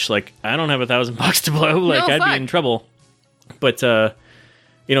slouch. Like, I don't have $1,000 to blow. Like, I'd be in trouble. But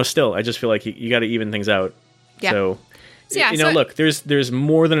still, I just feel like you got to even things out. Yeah. So, yeah, look, there's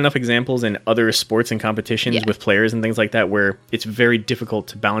more than enough examples in other sports and competitions with players and things like that where it's very difficult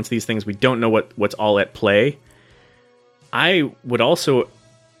to balance these things. We don't know what's all at play. I would also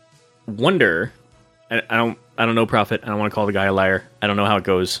wonder, I don't know Prophet, I don't want to call the guy a liar, I don't know how it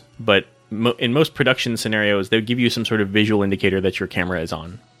goes, but in most production scenarios, they would give you some sort of visual indicator that your camera is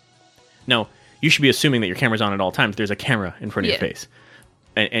on. Now, you should be assuming that your camera's on at all times. There's a camera in front of your face.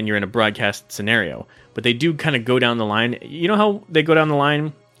 And you're in a broadcast scenario. But they do kind of go down the line. You know how they go down the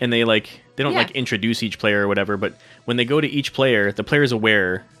line and they don't introduce each player or whatever, but when they go to each player, the player is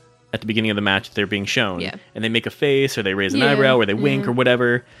aware at the beginning of the match that they're being shown. Yeah. And they make a face or they raise an eyebrow or they wink or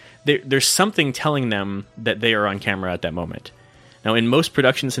whatever. There's something telling them that they are on camera at that moment. Now, in most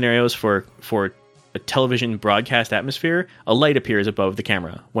production scenarios for a television broadcast atmosphere, a light appears above the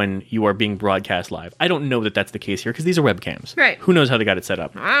camera when you are being broadcast live. I don't know that that's the case here because these are webcams. Right. Who knows how they got it set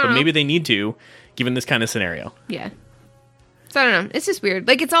up? I don't but know. maybe they need to, given this kind of scenario. Yeah. So I don't know. It's just weird.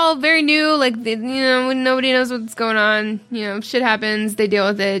 Like, it's all very new. Like, when nobody knows what's going on. Shit happens. They deal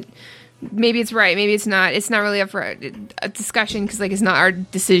with it. Maybe it's right. Maybe it's not. It's not really up for a discussion because, like, it's not our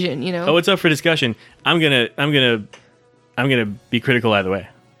decision. Oh, it's up for discussion. I'm gonna be critical either way.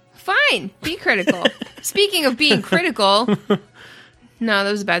 Fine. Be critical. Speaking of being critical. No,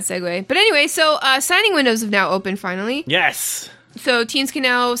 that was a bad segue. But anyway, so signing windows have now opened finally. Yes. So teams can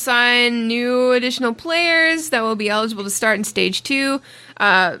now sign new additional players that will be eligible to start in Stage 2.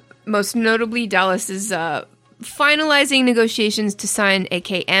 Most notably, Dallas is finalizing negotiations to sign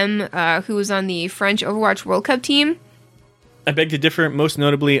AKM, who was on the French Overwatch World Cup team. I beg to differ. Most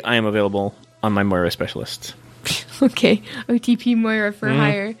notably, I am available on my Moira specialist. Okay. OTP Moira for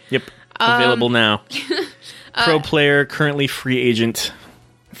hire. Yep. Available now. Pro player, currently free agent.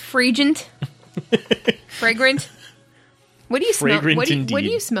 Fragant? Fragrant? What do you smell? Fragrant What do indeed.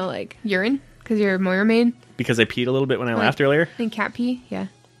 you smell like? Urine? Because you're a Moira main? Because I peed a little bit when I laughed earlier. I think cat pee? Yeah.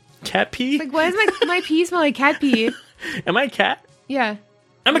 Cat pee? Like, why does my pee smell like cat pee? Am I a cat? Yeah.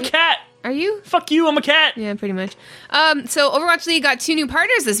 I'm a cat! Are you? Fuck you, I'm a cat! Yeah, pretty much. So Overwatch League got 2 new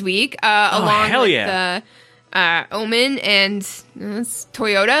partners this week, along hell with yeah. Omen and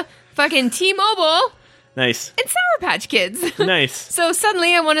Toyota, fucking T-Mobile, Nice. and Sour Patch Kids. Nice. So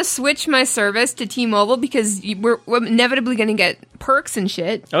suddenly I want to switch my service to T-Mobile because we're inevitably going to get perks and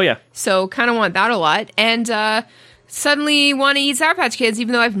shit. Oh, yeah. So kind of want that a lot. And suddenly want to eat Sour Patch Kids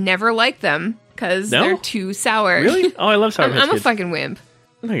even though I've never liked them because they're too sour. Really? Oh, I love Sour Patch I'm a Kids. fucking wimp.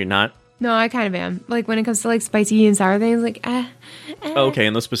 No, you're not. No, I kind of am. Like, when it comes to, like, spicy and sour things, like, Oh, okay,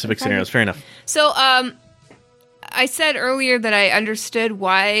 in those specific scenarios. Fair enough. So, I said earlier that I understood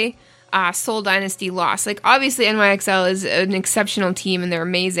why Seoul Dynasty lost. Like, obviously, NYXL is an exceptional team, and they're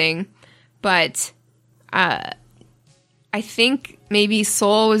amazing. But, I think maybe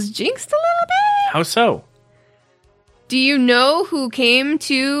Seoul was jinxed a little bit? How so? Do you know who came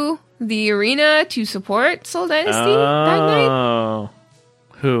to the arena to support Seoul Dynasty that night? Oh.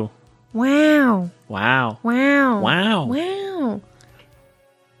 Who? Wow. Wow. Wow. Wow. Wow.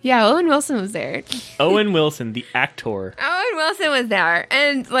 Yeah, Owen Wilson was there. Owen Wilson, the actor. Owen Wilson was there.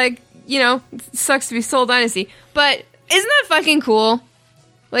 And, like, it sucks to be Seoul Dynasty. But isn't that fucking cool?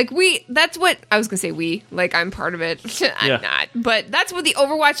 Like, that's what, I was gonna say we, like, I'm part of it. I'm Yeah. not. But that's what the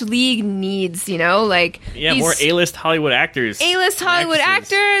Overwatch League needs, Like, Yeah, these more A-list Hollywood actors. A-list Hollywood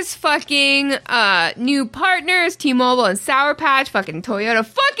Actresses. actors, fucking new partners, T-Mobile and Sour Patch, fucking Toyota.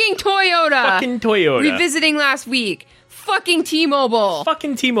 Fucking Toyota! Fucking Toyota. Revisiting last week. Fucking T-Mobile.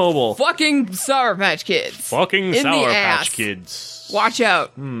 Fucking T-Mobile. Fucking Sour Patch Kids. Fucking In the Sour ass. Patch Kids. Watch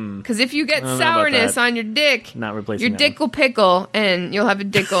out. Because if you get don't know about sourness that. on your dick, Not replacing your that dick will pickle, and you'll have a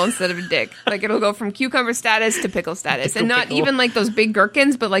dickle instead of a dick. Like, it'll go from cucumber status to pickle status. And not pickle. even, like, those big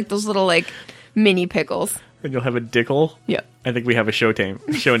gherkins, but, like, those little, like, mini pickles. And you'll have a dickle. Yeah. I think we have a show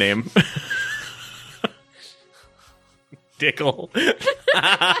name. Dickle. Yo,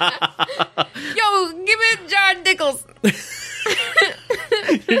 give it John Dickles.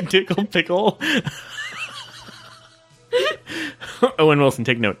 Dickle pickle. Owen Wilson,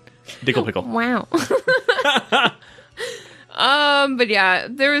 take note. Dickle pickle. Wow. But yeah,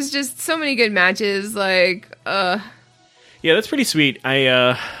 there was just so many good matches. Like, Yeah, that's pretty sweet.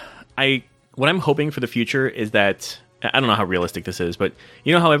 What I'm hoping for the future is that, I don't know how realistic this is, but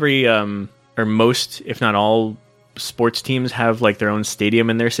you know how every or most, if not all, sports teams have like their own stadium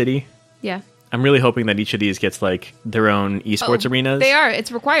in their city? yeah. I'm really hoping that each of these gets like their own esports arenas. They are.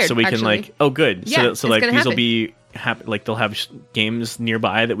 It's required. So we can actually. like, oh good. Yeah, so it's like gonna these will happen. be like they'll have games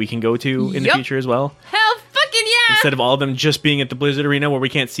nearby that we can go to in the Yup. future as well. Hell fucking yeah. Instead of all of them just being at the Blizzard Arena where we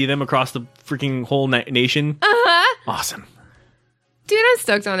can't see them across the freaking whole nation. Uh-huh. Awesome. Dude, I'm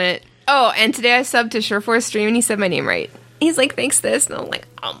stoked on it. Oh, and today I subbed to Sureforce Stream and he said my name right. He's like, thanks this. And I'm like,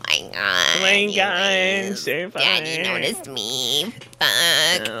 oh my god. Daddy noticed me.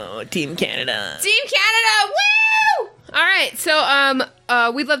 Fuck. Oh, Team Canada. Team Canada, woo! All right, so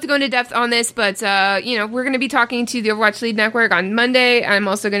we'd love to go into depth on this, but we're going to be talking to the Overwatch League Network on Monday. I'm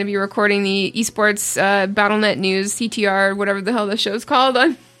also going to be recording the esports BattleNet News CTR, whatever the hell the show's called,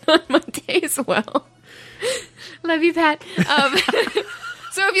 on Monday as well. Love you, Pat.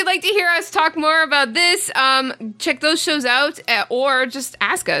 So if you'd like to hear us talk more about this, check those shows out, or just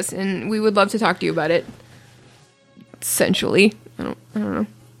ask us, and we would love to talk to you about it. Essentially, I don't know.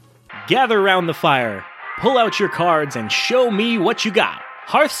 Gather round the fire, pull out your cards, and show me what you got.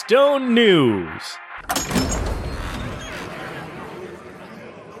 Hearthstone News.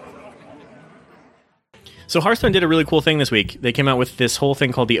 So Hearthstone did a really cool thing this week. They came out with this whole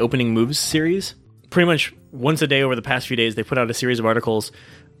thing called the Opening Moves series. Pretty much once a day over the past few days, they put out a series of articles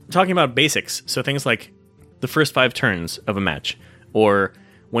talking about basics. So things like the first 5 turns of a match, or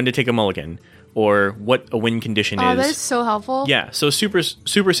when to take a mulligan, or what a win condition is. Oh, that is so helpful. Yeah, so super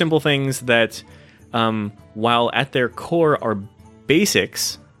simple things that, while at their core are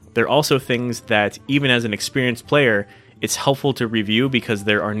basics, they're also things that, even as an experienced player, it's helpful to review because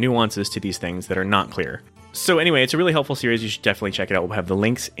there are nuances to these things that are not clear. So anyway, it's a really helpful series. You should definitely check it out. We'll have the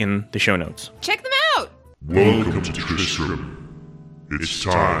links in the show notes. Check them out! Welcome to Tristram. It's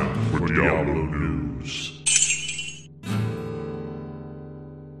time for Diablo News.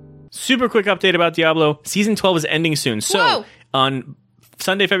 Super quick update about Diablo. Season 12 is ending soon. So Whoa. on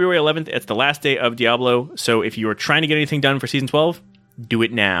Sunday, February 11th, it's the last day of Diablo. So if you are trying to get anything done for Season 12, do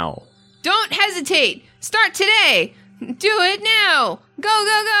it now. Don't hesitate! Start today! Do it now! Go,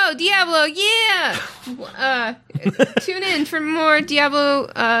 go, go! Diablo, yeah! Tune in for more Diablo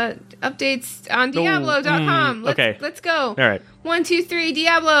updates on Diablo.com. Okay. Let's go. All right. 1, 2, 3,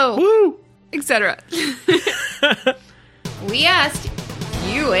 Diablo! Woo! Etc. We asked,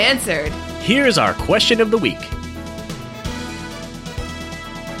 you answered. Here's our question of the week.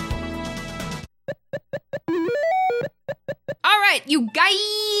 All right, you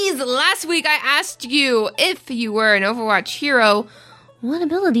guys, last week I asked you if you were an Overwatch hero, what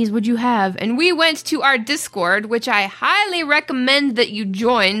abilities would you have? And we went to our Discord, which I highly recommend that you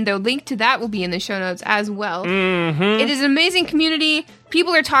join. The link to that will be in the show notes as well. Mm-hmm. It is an amazing community.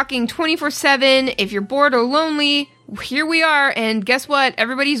 People are talking 24/7. If you're bored or lonely, here we are. And guess what?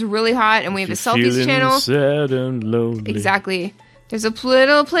 Everybody's really hot, and we have a selfies channel. Sad and lonely. Exactly. There's a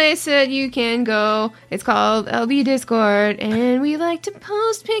little place that you can go. It's called LB Discord, and we like to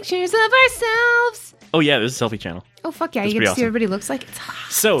post pictures of ourselves. Oh yeah, this is a selfie channel. Oh, fuck yeah. That's You get to pretty see awesome. what everybody looks like. It's hot.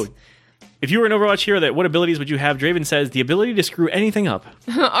 So, if you were an Overwatch hero, what abilities would you have? Draven says, the ability to screw anything up.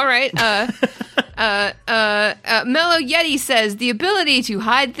 All right. Mellow Yeti says, the ability to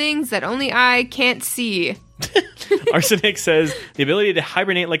hide things that only I can't see. Arsenic says, the ability to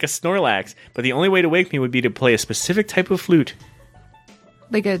hibernate like a Snorlax, but the only way to wake me would be to play a specific type of flute.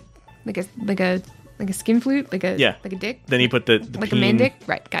 Like a skin flute? Like a dick? Then he put the like a man dick?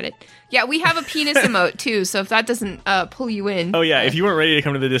 Right, got it. Yeah, we have a penis emote too, so if that doesn't pull you in. Oh yeah, if you weren't ready to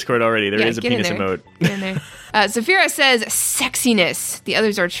come to the Discord already, there is a get in penis there. emote. Get in there. Zafira says sexiness. The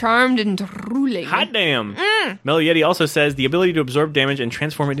others are charmed and drooling. Hot damn. Mellow Yeti also says the ability to absorb damage and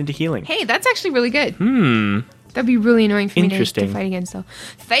transform it into healing. Hey, that's actually really good. That'd be really annoying for me to fight against, though.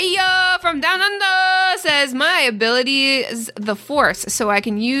 Thea from Down Under says, my ability is the Force, so I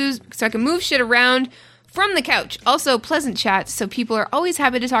can move shit around from the couch. Also, pleasant chat, so people are always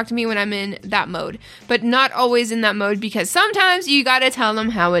happy to talk to me when I'm in that mode. But not always in that mode, because sometimes you gotta tell them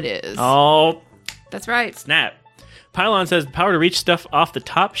how it is. Oh, That's right. snap. Pylon says the power to reach stuff off the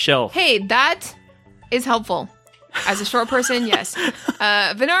top shelf. Hey, that is helpful. As a short person, yes.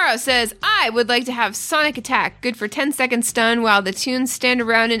 Venaro says, I would like to have Sonic Attack, good for 10-second stun while the tunes stand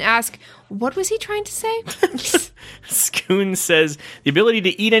around and ask, what was he trying to say? Scoon says the ability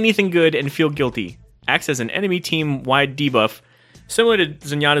to eat anything good and feel guilty. Acts as an enemy team-wide debuff, similar to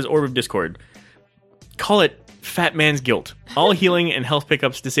Zenyatta's Orb of Discord. Call it Fat Man's Guilt. All healing and health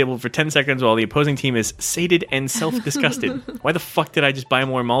pickups disabled for 10 seconds while the opposing team is sated and self-disgusted. Why the fuck did I just buy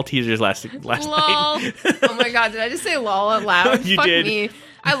more Maltesers last Lol. night? Oh my god, did I just say lol out loud? You Fuck did. me.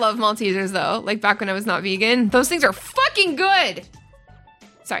 I love Maltesers though. Like back when I was not vegan. Those things are fucking good.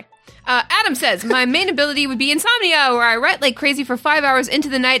 Sorry. Adam says, my main ability would be Insomnia, where I write like crazy for 5 hours into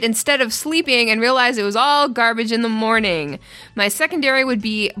the night instead of sleeping and realize it was all garbage in the morning. My secondary would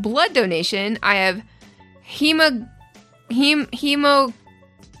be Blood Donation. I have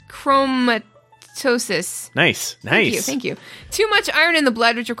hemochromatopsia. Keratosis. Nice. Thank you. Too much iron in the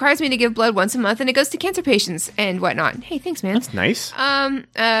blood, which requires me to give blood once a month, and it goes to cancer patients and whatnot. Hey, thanks, man. That's nice.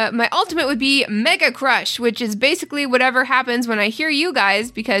 My ultimate would be Mega Crush, which is basically whatever happens when I hear you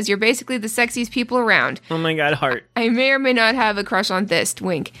guys, because you're basically the sexiest people around. Oh my god, heart. I may or may not have a crush on Thist.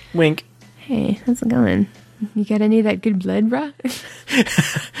 Wink. Wink. Hey, how's it going? You got any of that good blood, brah?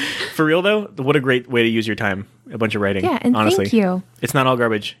 For real though, what a great way to use your time. A bunch of writing. Yeah, and honestly. thank you. It's not all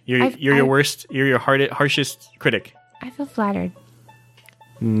garbage. You're your worst. You're your harshest critic. I feel flattered.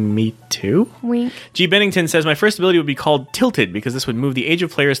 Me too. Wink. G. Bennington says my first ability would be called Tilted because this would move the age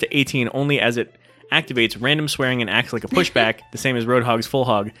of players to 18 only as it activates random swearing and acts like a pushback, the same as Roadhog's Full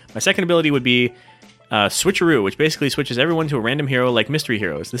Hog. My second ability would be Switcheroo, which basically switches everyone to a random hero like Mystery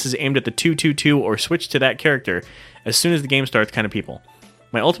Heroes. This is aimed at the 2-2-2 or switch to that character as soon as the game starts kind of people.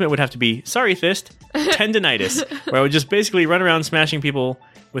 My ultimate would have to be, sorry Thist, Tendinitis, where I would just basically run around smashing people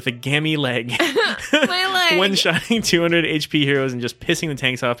with a gammy leg. My leg. One-shotting 200 HP heroes and just pissing the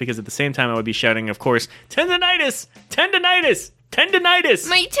tanks off because at the same time I would be shouting, of course, Tendinitis! Tendinitis! Tendinitis!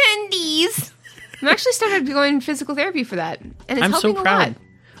 My tendies! I'm actually started going physical therapy for that, and it's I'm helping so proud. a lot.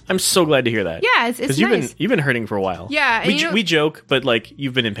 I'm so glad to hear that. Yeah, it's nice. You've been hurting for a while. Yeah, and we joke, but like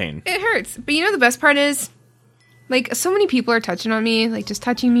you've been in pain. It hurts, but you know the best part is, like, so many people are touching on me, like just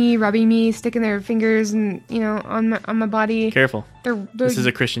touching me, rubbing me, sticking their fingers and on my body. Careful. They're This is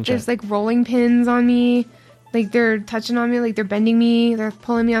a Christian chat. There's like rolling pins on me, like they're touching on me, like they're bending me, they're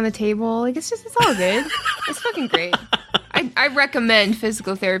pulling me on the table. Like it's all good. It's fucking great. I recommend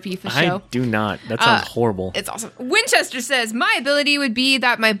physical therapy for show. I do not. That sounds horrible. It's awesome. Winchester says, my ability would be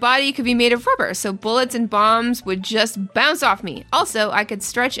that my body could be made of rubber, so bullets and bombs would just bounce off me. Also, I could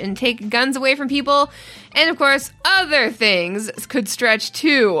stretch and take guns away from people. And of course, other things could stretch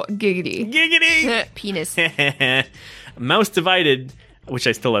too. Giggity. Giggity! Penis. Mouse Divided, which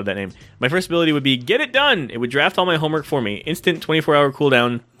I still love that name. My first ability would be Get It Done. It would draft all my homework for me. Instant 24-hour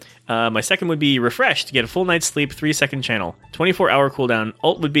cooldown. My second would be Refresh to get a full night's sleep, 3-second channel. 24-hour cooldown.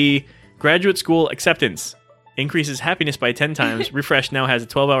 Alt would be Graduate School Acceptance. Increases happiness by 10 times. Refresh now has a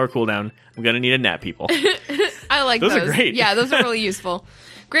 12-hour cooldown. I'm going to need a nap, people. I like those. Those are great. Yeah, those are really useful.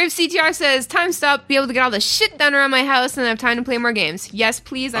 Graves CTR says, time stop, be able to get all the shit done around my house and have time to play more games. Yes,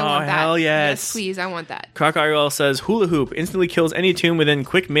 please, I want that. Hell yes. Yes, please, I want that. Croc IRL says Hula Hoop instantly kills any tomb within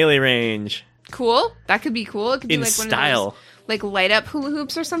quick melee range. Cool. That could be cool. It could be In like style. one of those, like light up hula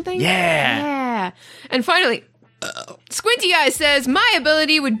hoops or something. Yeah. Yeah. And finally, Squinty Eye says, my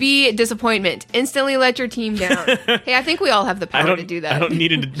ability would be disappointment. Instantly let your team down. Hey, I think we all have the power to do that. I don't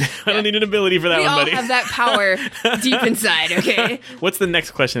need an ability for that we one, all buddy. have that power deep inside, okay? What's the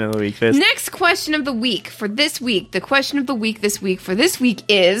next question of the week, Fist? Next question of the week for this week. The question of the week this week for this week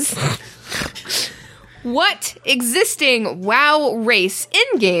is... What existing WoW race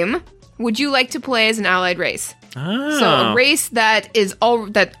in-game would you like to play as an allied race? Oh. So a race that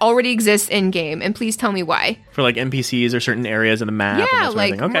already exists in-game, and please tell me why. For like NPCs or certain areas of the map. and Yeah, that sort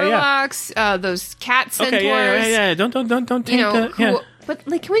like of thing. Okay, yeah. Murlocs, those cat centaurs. Okay, yeah. Don't take that. Cool. Yeah. But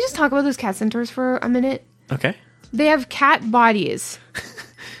like, can we just talk about those cat centaurs for a minute? Okay. They have cat bodies,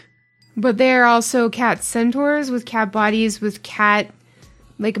 but they're also cat centaurs with cat bodies with cat,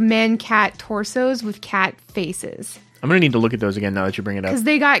 like man-cat torsos with cat faces. I'm gonna need to look at those again now that you bring it up. Because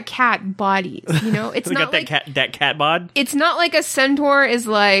they got cat bodies, you know? It's They not got like that cat bod. it's not like a centaur is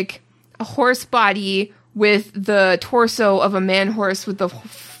like a horse body with the torso of a man horse with the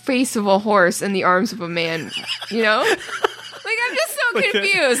face of a horse and the arms of a man, you know? Like, I'm just so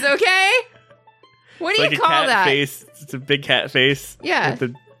confused, okay? What do Like you a call cat that? face. It's a big cat face. Yeah. With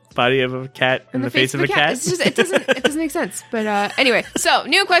the body of a cat and the face of a cat. It's just, it doesn't make sense. But anyway, so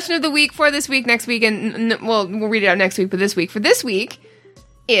new question of the week for this week, next week, and well, we'll read it out next week. But this week, for this week,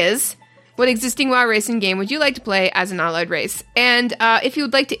 is what existing WoW racing game would you like to play as an allied race? And if you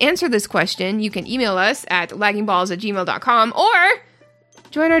would like to answer this question, you can email us at laggingballs@gmail.com or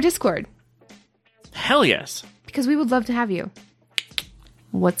join our Discord Hell yes. because we would love to have you.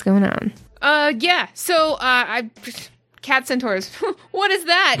 What's going on? Yeah. So cat centaurs. What is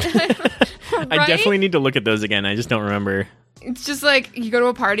that? I Right? definitely need to look at those again. I just don't remember. It's just like you go to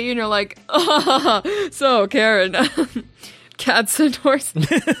a party and you're like, oh, so Karen, cat centaurs.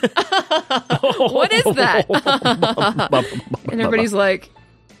 What is that? And everybody's like,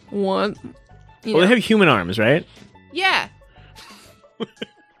 what? You Well, know? they have human arms, right? Yeah.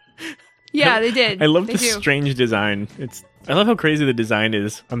 Yeah, they did. I love they the do. strange design. I love how crazy the design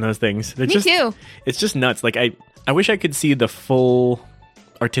is on those things. They're Me just, too. It's just nuts. Like I wish I could see the full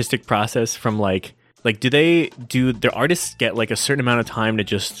artistic process from like do their artists get like a certain amount of time to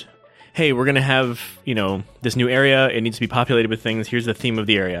just, hey, we're gonna have, this new area, it needs to be populated with things, here's the theme of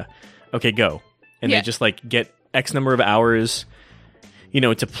the area. Okay, go. and Yeah. they just like get X number of hours,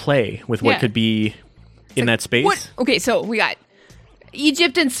 to play with what Yeah. could be in that space. What? Okay, so we got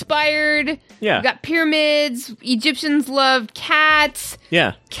Egypt inspired. Yeah. We got pyramids. Egyptians loved cats.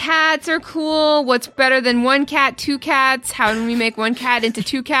 Yeah. Cats are cool. What's better than one cat, two cats? How do we make one cat into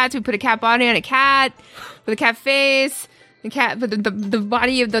two cats? We put a cat body on a cat with a cat face. The cat, but the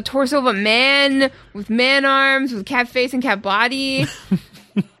body of the torso of a man with man arms, with cat face and cat body.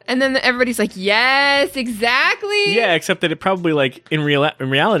 And then everybody's like, yes, exactly. Yeah, except that it probably like in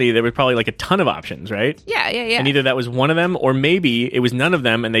reality there was probably like a ton of options, right? Yeah. And either that was one of them, or maybe it was none of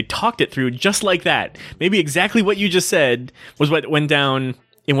them, and they talked it through just like that. Maybe exactly what you just said was what went down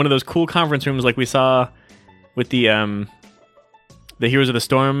in one of those cool conference rooms, like we saw with the Heroes of the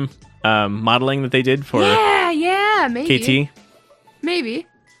Storm modeling that they did for Yeah, maybe. KT. Maybe.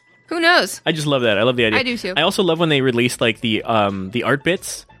 Who knows? I just love that. I love the idea. I do too. I also love when they released like the art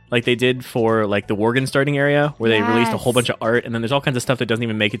bits, like they did for like the Worgen starting area, where they released a whole bunch of art, and then there's all kinds of stuff that doesn't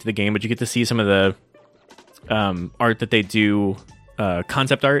even make it to the game, but you get to see some of the art that they do,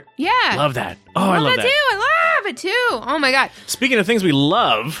 concept art. Yeah. Love that. Oh, I love that. too. I love it too. Oh my god. Speaking of things we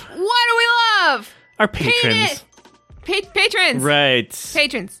love, What do we love? our patrons. Patrons. Right.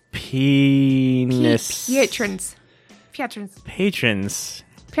 Patrons. Penis. Patrons. Patrons. Patrons.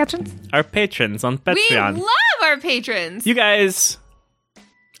 Patrons. Our patrons on We Patreon. love our patrons. You guys,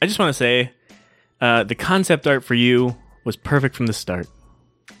 I just want to say, the concept art for you was perfect from the start.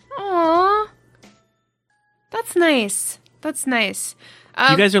 Aww. That's nice. That's nice.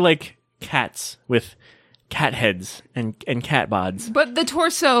 You guys are like cats with cat heads and cat bods. But the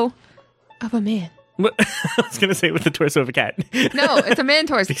torso of a man. I was going to say with the torso of a cat. No, it's a man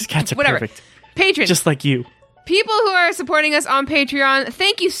torso. These cats are Whatever. perfect. Patrons. Just like you. People who are supporting us on Patreon,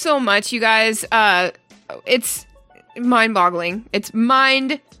 thank you so much, you guys. It's mind-boggling. It's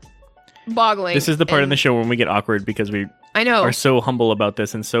mind-boggling. This is the part in And the show when we get awkward because we I know. are so humble about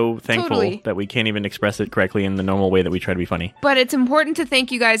this and so thankful Totally. that we can't even express it correctly in the normal way that we try to be funny. But it's important to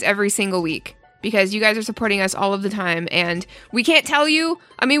thank you guys every single week because you guys are supporting us all of the time. And we can't tell you,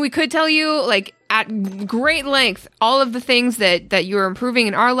 I mean, we could tell you, like, at great length, all of the things that you are improving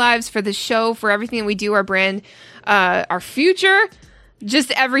in our lives, for the show, for everything that we do, our brand, our future,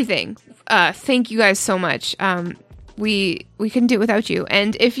 just everything. Thank you guys so much. We couldn't do it without you.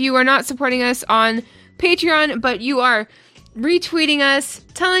 And if you are not supporting us on Patreon, but you are retweeting us,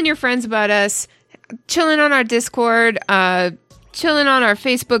 telling your friends about us, chilling on our Discord, chilling on our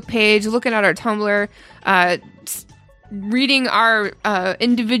Facebook page, looking at our Tumblr, reading our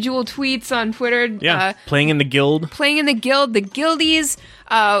individual tweets on Twitter, Yeah. Playing in the guild. playing in the guild, the guildies,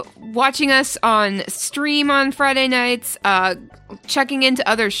 watching us on stream on Friday nights, checking into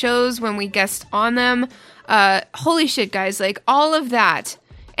other shows when we guest on them. Holy shit, guys, like all of that.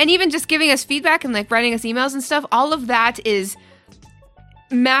 And even just giving us feedback and like writing us emails and stuff, all of that is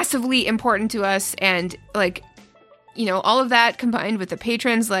massively important to us. And like, you know, all of that combined with the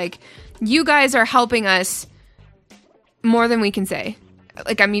patrons, like you guys are helping us more than we can say.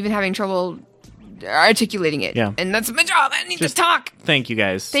 Like I'm even having trouble articulating it. Yeah. And that's my job. I need to talk. Thank you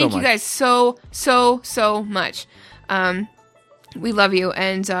guys so Thank you much. guys so much. We love you.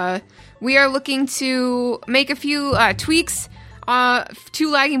 And we are looking to make a few tweaks to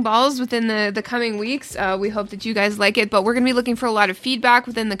Lagging Balls within the coming weeks. We hope that you guys like it, but we're going to be looking for a lot of feedback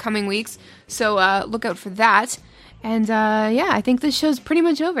within the coming weeks. So look out for that. And yeah, I think this show's pretty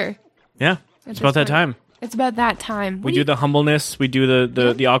much over. Yeah. It's about that time. It's about that time. We do the humbleness, we do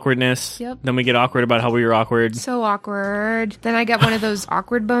the awkwardness, Yep. then we get awkward about how we were awkward. So awkward. Then I get one of those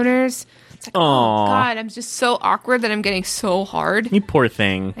awkward boners. It's like, oh Aw. god, I'm just so awkward that I'm getting so hard. You poor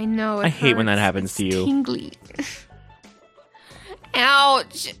thing. I know. It I hate when that hurts. happens It's to you. Tingly.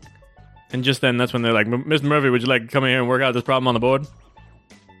 Ouch. And just then, that's when they're like, Mr. Murphy, would you like to come in here and work out this problem on the board?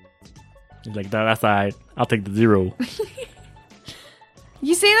 He's like, that's all right. I'll take the 0.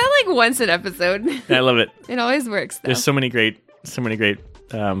 You say that like once an episode. I love it. It always works though. There's so many great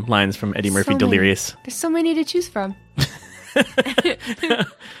lines from Eddie Murphy So many. Delirious. There's so many to choose from.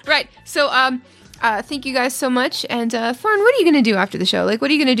 Right. So thank you guys so much. And Thorn, what are you gonna do after the show? Like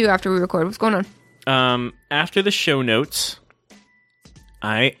what are you gonna do after we record? What's going on? After the show notes,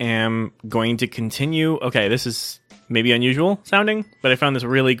 I am going to continue. Okay, this is maybe unusual sounding, but I found this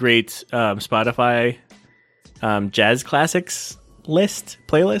really great Spotify jazz classics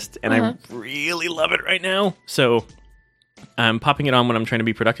playlist, and I really love it right now. So I'm popping it on when I'm trying to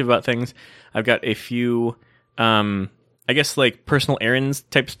be productive about things. I've got a few I guess like personal errands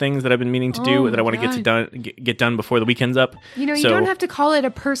types things that I've been meaning to do that I want to get done before the weekend's up. You don't have to call it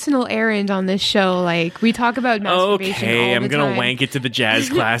a personal errand on this show. Like, we talk about masturbation all Okay, the I'm gonna time. wank it to the jazz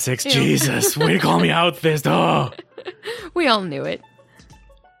classics. Jesus, way to call me out, Fist. Oh. We all knew it.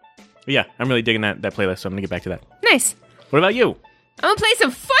 But yeah, I'm really digging that playlist, so I'm gonna get back to that. Nice. What about you? I'm gonna play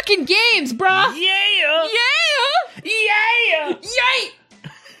some fucking games, brah. Yeah! Yeah! Yeah! Yay!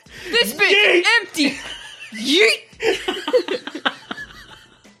 This bitch is empty. Yeet!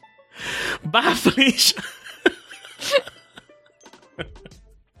 Bye, Felicia.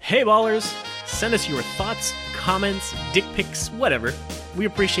 Hey, ballers. Send us your thoughts, comments, dick pics, whatever. We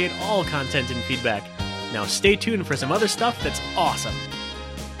appreciate all content and feedback. Now stay tuned for some other stuff that's awesome.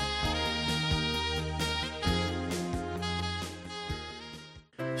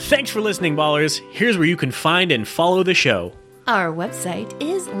 Thanks for listening, ballers. Here's where you can find and follow the show. Our website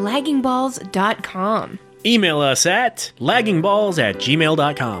is laggingballs.com. Email us at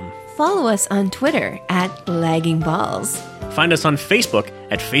laggingballs@gmail.com. Follow us on Twitter at laggingballs. Find us on Facebook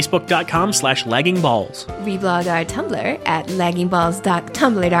at facebook.com/laggingballs. Reblog our Tumblr at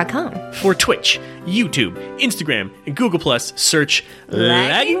laggingballs.tumblr.com. For Twitch, YouTube, Instagram, and Google+, search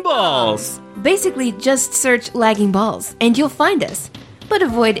Lagging Balls. Basically, just search Lagging Balls, and you'll find us. But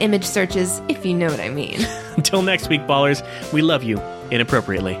avoid image searches, if you know what I mean. Until next week, ballers, we love you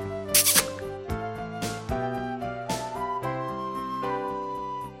inappropriately.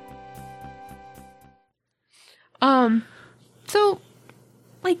 So,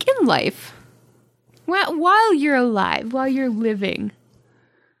 like, in life, while you're alive, while you're living,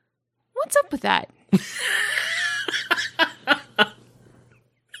 what's up with that?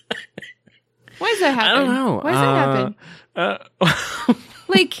 Why does that happen? I don't know. Why does that happen?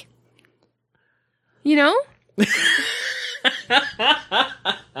 Like, you know?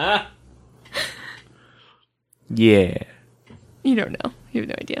 Yeah. You don't know. You have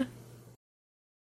no idea.